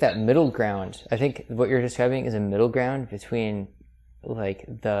 I think that middle ground, I think what you're describing is a middle ground between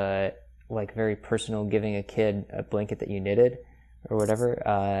the very personal giving a kid a blanket that you knitted or whatever,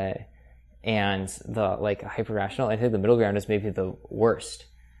 and the hyper rational. I think the middle ground is maybe the worst.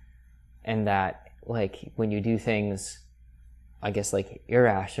 And that when you do things, I guess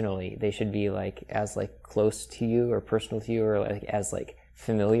irrationally, they should be as close to you or personal to you, or as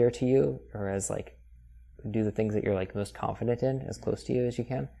familiar to you, or as do the things that you're most confident in as close to you as you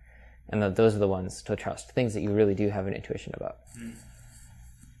can. And those are the ones to trust, things that you really do have an intuition about.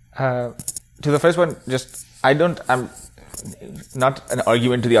 To the first one, I'm not an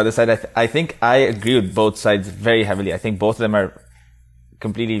argument to the other side. I think I agree with both sides very heavily. I think both of them are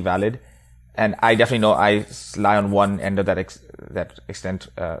completely valid. And I definitely know I lie on one end of that extent,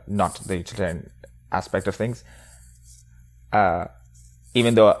 not the utilitarian aspect of things.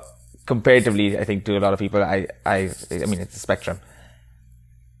 Even though comparatively, I think to a lot of people, I mean, it's a spectrum.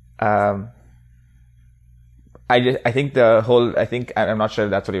 I think I'm not sure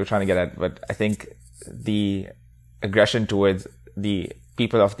if that's what you were trying to get at, but I think the aggression towards the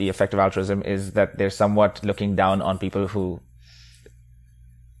people of the effective altruism is that they're somewhat looking down on people who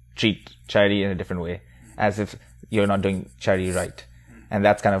treat charity in a different way, as if you're not doing charity right. And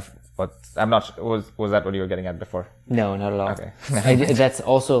that's kind of what was that what you were getting at before? No, not at all. Okay. That's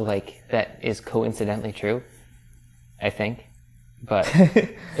also that is coincidentally true, I think. But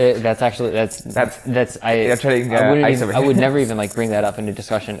that's I would never even bring that up in a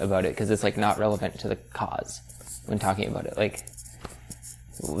discussion about it, because it's not relevant to the cause when talking about it.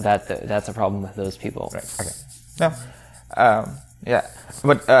 That's a problem with those people. Right. Okay. No. Yeah.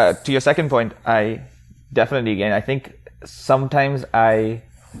 But to your second point, I definitely, again, I think sometimes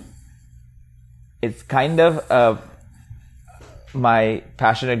it's kind of my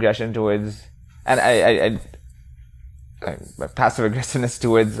passionate aggression towards, and my passive aggressiveness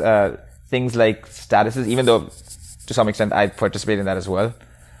towards things like statuses, even though to some extent I participate in that as well,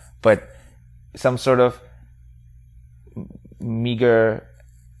 but some sort of meager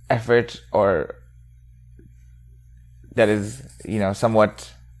effort or that is,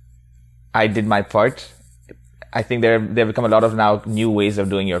 somewhat, I did my part. I think there become a lot of now new ways of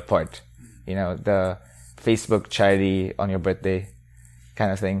doing your part. The Facebook charity on your birthday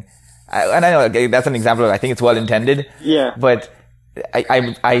kind of thing. And I know that's an example. I think it's well intended. Yeah. But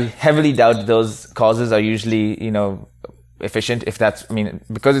I heavily doubt those causes are usually, efficient. If that's,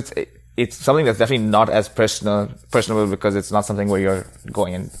 because it's something that's definitely not as personable because it's not something where you're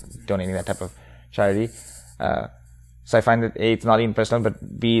going and donating that type of charity. So I find that A, it's not even personal,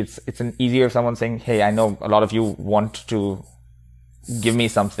 but B, it's an easier if someone saying, hey, I know a lot of you want to give me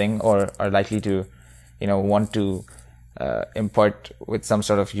something or are likely to, want to impart with some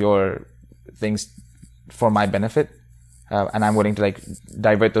sort of your things for my benefit. And I'm willing to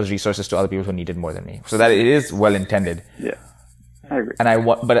divert those resources to other people who need it more than me. So that it is well intended. Yeah, I agree. And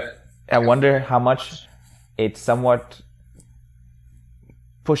I wonder how much it somewhat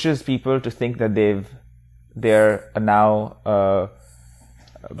pushes people to think that they're now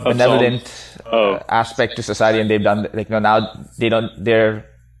benevolent aspect to society, and they've done now they've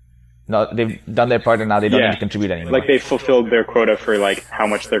done their part, and now they don't need to contribute anymore. Like they fulfilled their quota for how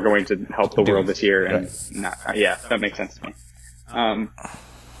much they're going to help the world this year, and that makes sense to me.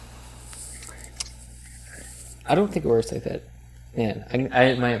 I don't think it works like that. Man,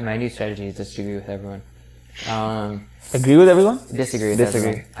 my new strategy is disagree with everyone. Agree with everyone? Disagree with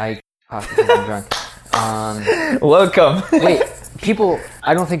everyone. I cough because I'm drunk. Welcome. Wait,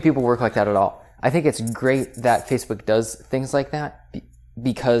 I don't think people work like that at all. I think it's great that Facebook does things like that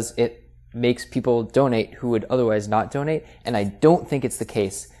because it makes people donate who would otherwise not donate. And I don't think it's the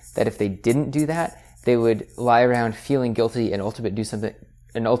case that if they didn't do that, they would lie around feeling guilty and ultimately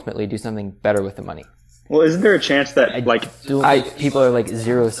do something better with the money. Well, isn't there a chance that people are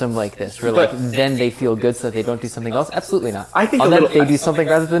zero sum like this, where then they feel good so that they don't do something else? Absolutely not. I think they do something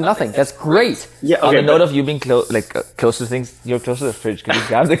rather than nothing. That's great. Yeah. Okay, on the note of you being close to things, you're close to the fridge. Can you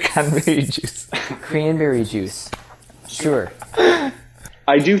grab the cranberry juice? Cranberry juice. Sure.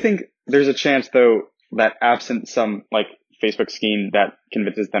 I do think there's a chance, though, that absent some Facebook scheme that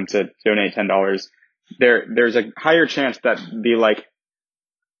convinces them to donate $10, there's a higher chance that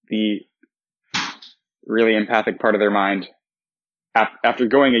the really empathic part of their mind, after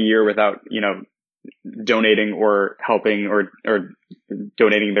going a year without, donating or helping or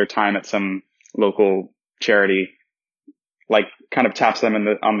donating their time at some local charity, kind of taps them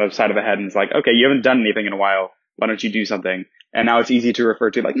on the side of the head and is like, okay, you haven't done anything in a while. Why don't you do something? And now it's easy to refer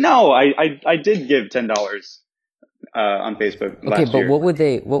to no, I did give $10 on Facebook last year. Okay, but what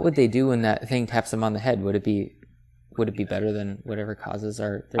would they do when that thing taps them on the head? Would it be better than whatever causes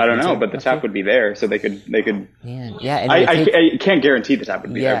are? I don't know, but the tap would be there, so they could. Man, yeah. And I can't guarantee the tap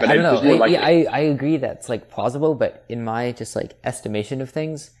would be there, but I don't know. I agree that's plausible, but in my just estimation of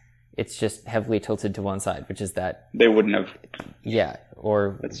things, it's just heavily tilted to one side, which is that they wouldn't have. Yeah,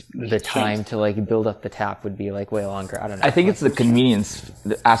 or the time to build up the tap would be way longer. I don't know. I think it's the convenience,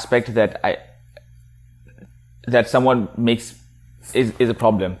 the aspect that someone makes is a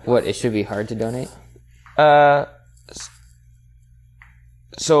problem. What, it should be hard to donate?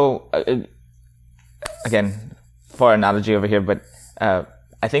 So again, for analogy over here, but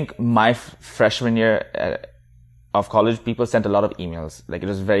I think my freshman year of college, people sent a lot of emails. It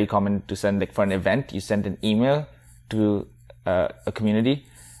was very common to send for an event, you send an email to a community,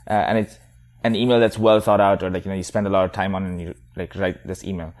 and it's an email that's well thought out, or you spend a lot of time on and you write this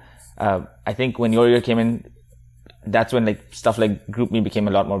email. I think when your year came in, that's when stuff like GroupMe became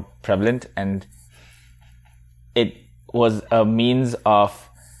a lot more prevalent, and it was a means of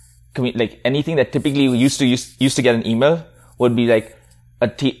anything that typically used to get an email would be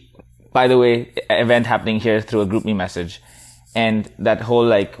by the way, event happening here through a GroupMe message, and that whole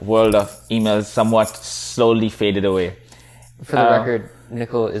world of emails somewhat slowly faded away. For the record,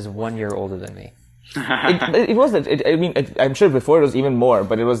 Nicole is 1 year older than me. It was that. I'm sure before it was even more,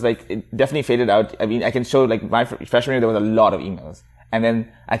 but it was it definitely faded out. I can show my freshman year there was a lot of emails. And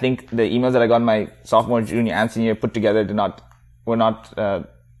then I think the emails that I got in my sophomore, junior, and senior put together did not amount to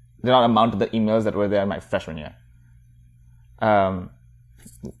the emails that were there in my freshman year.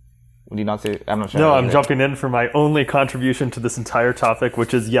 Would you not say? I'm not sure. No, I'm jumping in for my only contribution to this entire topic,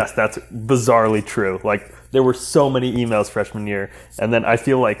 which is yes, that's bizarrely true. There were so many emails freshman year, and then I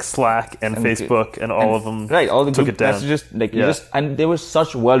feel Slack and Facebook and all of them all the took group it down. Messages, and they were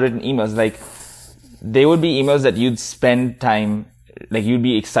such well-written emails. They would be emails that you'd spend time. You'd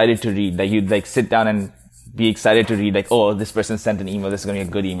be excited to read. You'd sit down and be excited to read. Oh, this person sent an email. This is going to be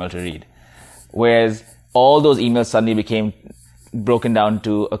a good email to read. Whereas all those emails suddenly became broken down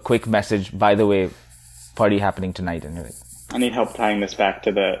to a quick message. By the way, party happening tonight. And I need help tying this back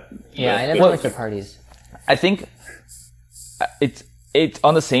to the. I never went to parties. I think it's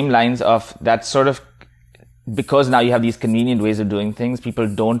on the same lines of that sort of, because now you have these convenient ways of doing things, people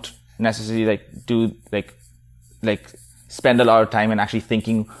don't necessarily spend a lot of time in actually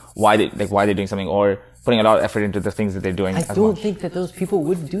thinking why they're doing something, or putting a lot of effort into the things that they're doing. I don't think that those people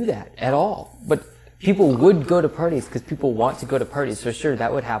would do that at all. But people would go to parties because people want to go to parties. So sure,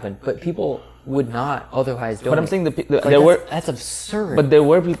 that would happen. But people would not otherwise donate. But I'm saying that's absurd. But there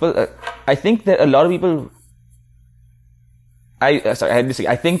were people. I think that a lot of people. I had to say.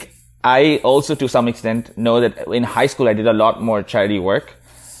 I think I also, to some extent, know that in high school I did a lot more charity work,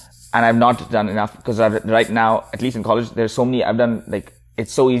 and I've not done enough because right now, at least in college, there's so many. I've done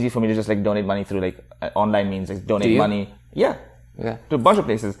it's so easy for me to just donate money through online means, donate money. Yeah, to a bunch of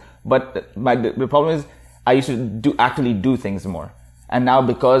places. But the problem is, I used to actively do things more, and now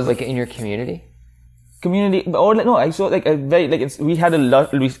because in your community, or no, I saw we had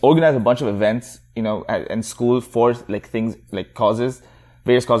we organized a bunch of events, in school for things causes,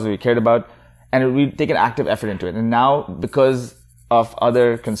 various causes we cared about, and we take an active effort into it. And now, because of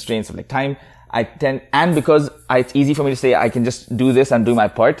other constraints of time, and because it's easy for me to say I can just do this and do my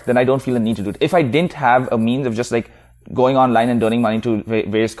part, then I don't feel the need to do it. If I didn't have a means of just going online and donating money to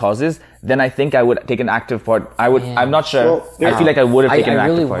various causes, then I think I would take an active part. I'm not sure. Well, I feel like I would have taken an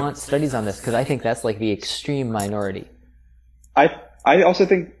active part. I really want studies on this because I think that's the extreme minority. I also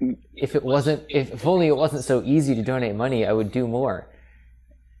think if only it wasn't so easy to donate money, I would do more.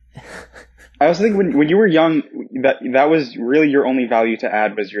 I also think when you were young, that was really your only value to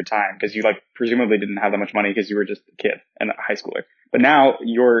add was your time, because you presumably didn't have that much money because you were just a kid and a high schooler. But now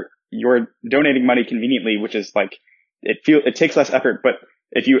you're donating money conveniently, which is it takes less effort. But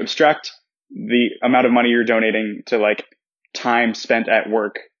if you abstract the amount of money you're donating to time spent at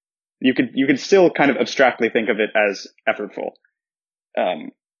work, you could still kind of abstractly think of it as effortful,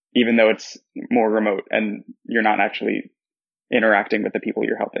 even though it's more remote and you're not actually interacting with the people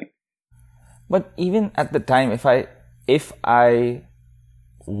you're helping. But even at the time, if I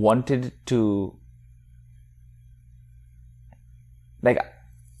wanted to,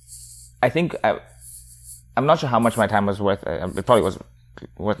 I think I'm not sure how much my time was worth. It probably was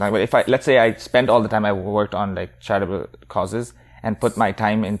worth nothing. But let's say I spent all the time I worked on charitable causes and put my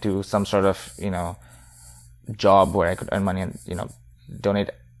time into some sort of job where I could earn money and donate.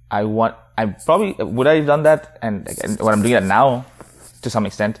 I probably would I have done that, and what I'm doing it now, to some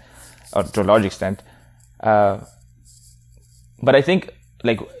extent, or to a large extent. But I think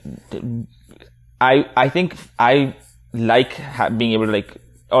I think I being able to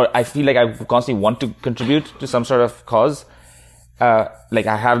or I feel like I constantly want to contribute to some sort of cause. I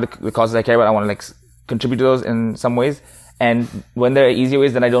have the causes I care about. I want to contribute to those in some ways. And when there are easier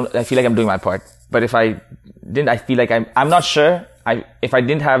ways, then I feel like I'm doing my part. But if I didn't, I feel like I'm not sure. If I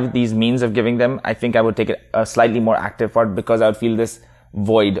didn't have these means of giving them, I think I would take a slightly more active part, because I would feel this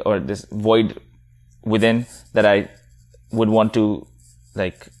void within that I would want to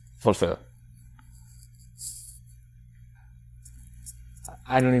fulfill.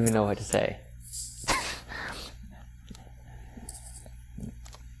 I don't even know what to say.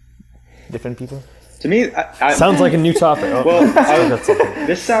 Different people? To me, sounds like a new topic.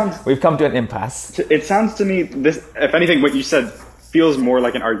 This sounds. We've come to an impasse. It sounds to me, if anything, what you said feels more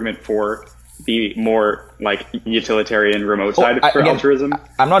like an argument for the more utilitarian remote side for altruism.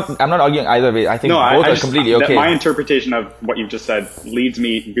 I'm not arguing either way. I think both are completely okay. My interpretation of what you've just said veers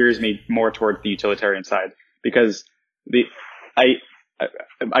me more towards the utilitarian side, because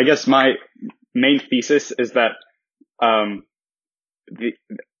I guess my main thesis is that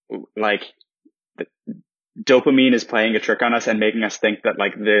dopamine is playing a trick on us and making us think that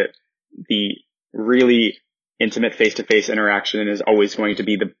the really intimate face-to-face interaction is always going to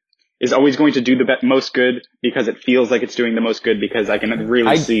do the most good, because it feels like it's doing the most good, because I can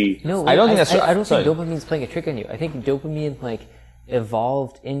really see. No, I don't think that's. I don't think dopamine's playing a trick on you. I think dopamine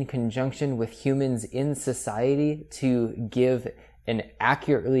evolved in conjunction with humans in society to give an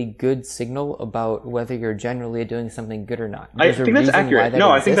accurately good signal about whether you're generally doing something good or not. I think that's accurate.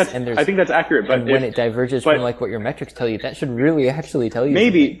 I think that's accurate. But when it diverges from what your metrics tell you, that should really actually tell you.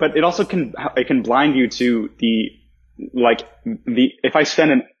 Maybe, something. But it also can blind you to if I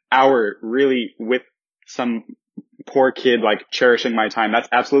spend an hour really with some poor kid, cherishing my time, that's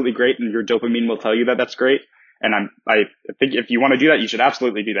absolutely great, and your dopamine will tell you that that's great. And I think if you want to do that, you should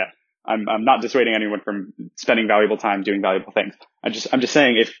absolutely do that. I'm not dissuading anyone from spending valuable time doing valuable things. I'm just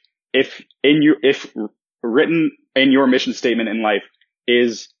saying if written in your mission statement in life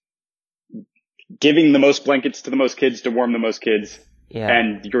is giving the most blankets to the most kids to warm the most kids,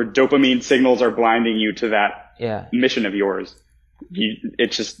 and your dopamine signals are blinding you to that mission of yours,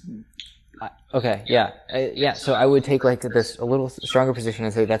 it's just Okay, yeah, yeah. So I would take like this a little stronger position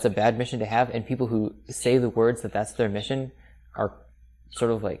and say that's a bad mission to have, and people who say the words that that's their mission are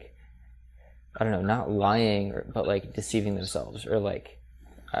sort of like, I don't know, not lying, but like deceiving themselves, or like.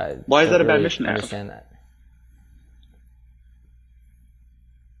 Why is that don't a bad really mission to have? Understand that.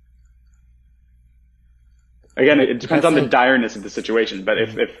 Again, it depends on the like- direness of the situation, but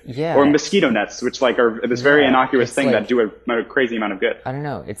if Yeah. or mosquito nets, which like are this very Yeah, innocuous it's thing like- that do a crazy amount of good. I don't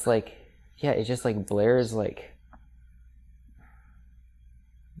know. It's like, yeah, it just like blares like.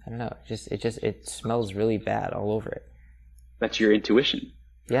 I don't know. It smells really bad all over it. That's your intuition,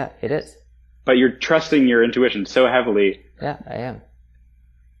 Yeah, it is. but you're trusting your intuition so heavily. Yeah, I am.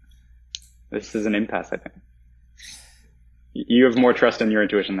 This is an impasse, I think. You have more trust in your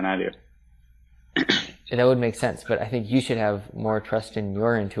intuition than I do. That would make sense, but I think you should have more trust in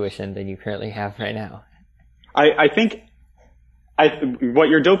your intuition than you currently have right now. I think what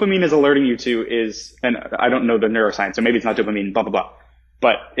your dopamine is alerting you to is, and I don't know the neuroscience, so maybe it's not dopamine, blah, blah, blah,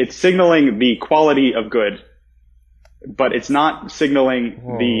 but it's signaling the quality of good, but it's not signaling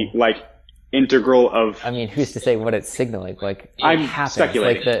the, like, integral of, I mean, who's to say what it's signaling? Like, it I'm happens.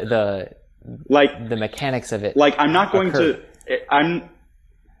 speculating. Like the mechanics of it. like, I'm not going occur. I'm,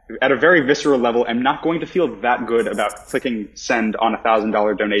 at a very visceral level, I'm not going to feel that good about clicking send on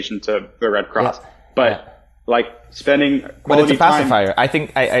 $1,000 donation to the Red Cross, Yeah. but, Yeah. like, spending But it's quality a time. pacifier. I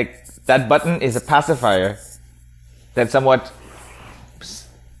think that button is a pacifier that somewhat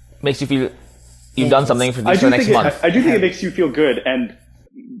makes you feel you've done something for I the do next think month. I do think it makes you feel good,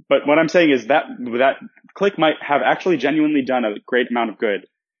 but what I'm saying is that click might have actually genuinely done a great amount of good,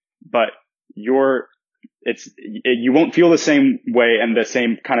 but you won't feel the same way and the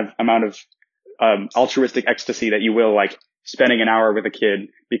same kind of amount of altruistic ecstasy that you will like spending an hour with a kid,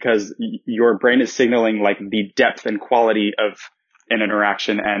 because your brain is signaling like the depth and quality of an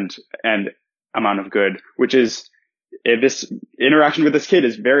interaction and amount of good, which is this interaction with this kid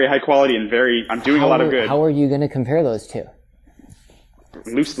is very high quality and I'm doing a lot of good. How are you going to compare those two?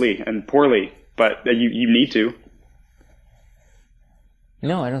 Loosely and poorly, but you need to.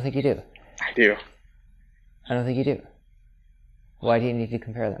 No, I don't think you do. I do. I don't think you do. Why do you need to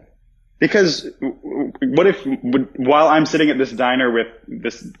compare them? Because what if, while I'm sitting at this diner with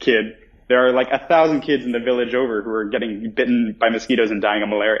this kid, there are like 1,000 kids in the village over who are getting bitten by mosquitoes and dying of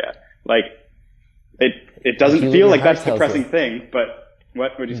malaria. Like, it doesn't Do what feel your like heart that's a tells depressing you. thing, but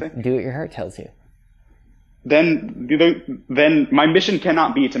what would you say? Do what your heart tells you. Then my mission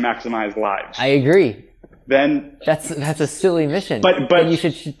cannot be to maximize lives. I agree. Then That's a silly mission. But- Then you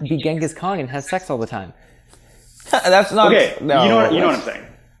should be Genghis Khan and have sex all the time. That's not. okay, No, you know what I'm saying.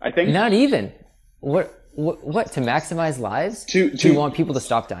 I think Not even. What to maximize lives? To- Do you want people to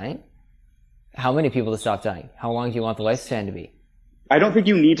stop dying? How many people to stop dying? How long do you want the lifespan to be? I don't think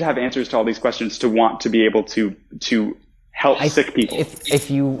you need to have answers to all these questions to want to be able to help sick people. If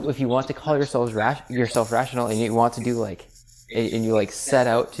you want to call yourself rational and you want to do like, and you like set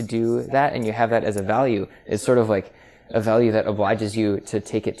out to do that and you have that as a value, it's sort of like a value that obliges you to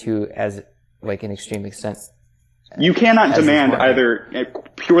take it to as like an extreme extent. You cannot demand important. either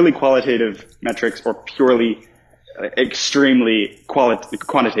purely qualitative metrics or purely extremely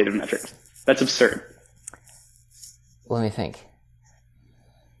quantitative metrics. That's absurd. Let me think.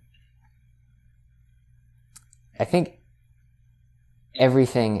 I think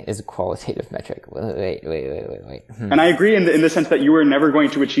everything is a qualitative metric. Wait. And I agree in the sense that you are never going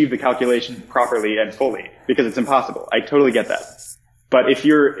to achieve the calculation properly and fully because it's impossible. I totally get that. But if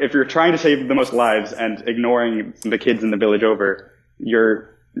you're trying to save the most lives and ignoring the kids in the village over,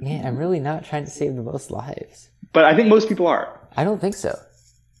 Man, I'm really not trying to save the most lives. but I think most people are. I don't think so.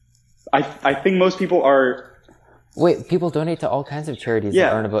 I think most people are. Wait, people donate to all kinds of charities Yeah.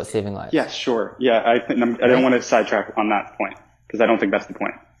 that aren't about saving lives. Yeah, sure. Yeah, I don't want to sidetrack on that point because I don't think that's the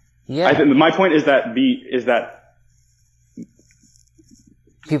point. Yeah. I think my point is that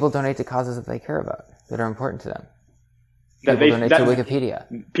People donate to causes that they care about, that are important to them. that People donate to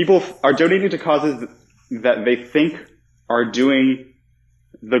Wikipedia. people are donating to causes that they think are doing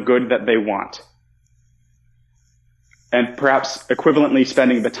the good that they want. And perhaps equivalently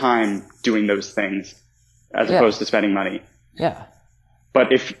spending the time doing those things as Yeah. opposed to spending money. Yeah.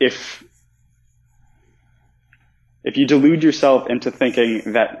 But if you delude yourself into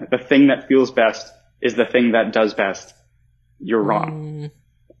thinking that the thing that feels best is the thing that does best, you're wrong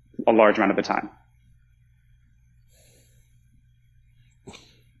a large amount of the time.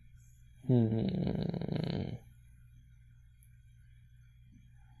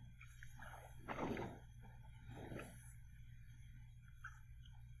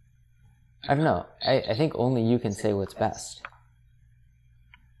 I don't know. I think only you can say what's best.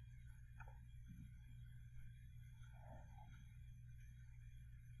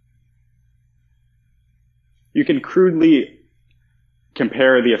 you can crudely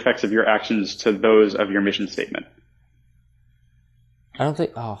compare the effects of your actions to those of your mission statement. I don't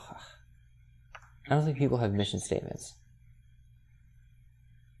think people have mission statements.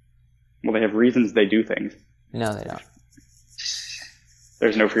 Well, they have reasons they do things. No, they don't.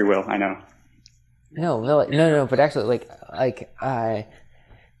 There's no free will, I know. No, but actually, that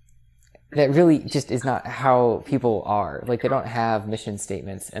really just is not how people are. Like, they don't have mission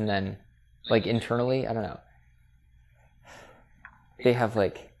statements, and then, like, internally, I don't know. They have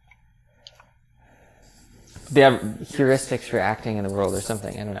heuristics for acting in the world or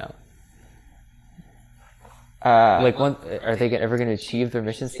something. I don't know. Are they ever going to achieve their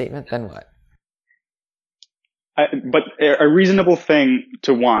mission statement? Then what? But a reasonable thing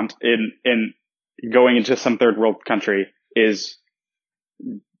to want in going into some third world country is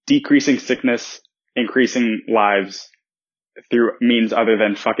decreasing sickness, increasing lives through means other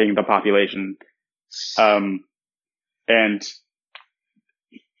than fucking the population. And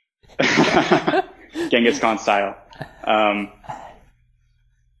Genghis Khan style.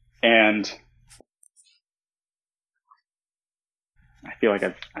 And I feel like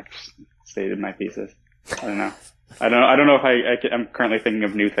I've stated my thesis. I don't know. I don't know if I'm currently thinking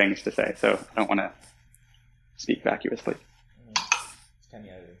of new things to say, so I don't want to speak vacuously.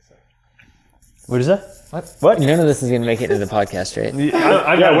 What is that? What? None of this is going to make it into the podcast, right?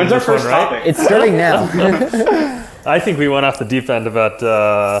 Yeah, when's our first topic? It's starting now. I think we went off the deep end about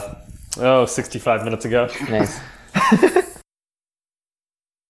 65 minutes ago. Nice.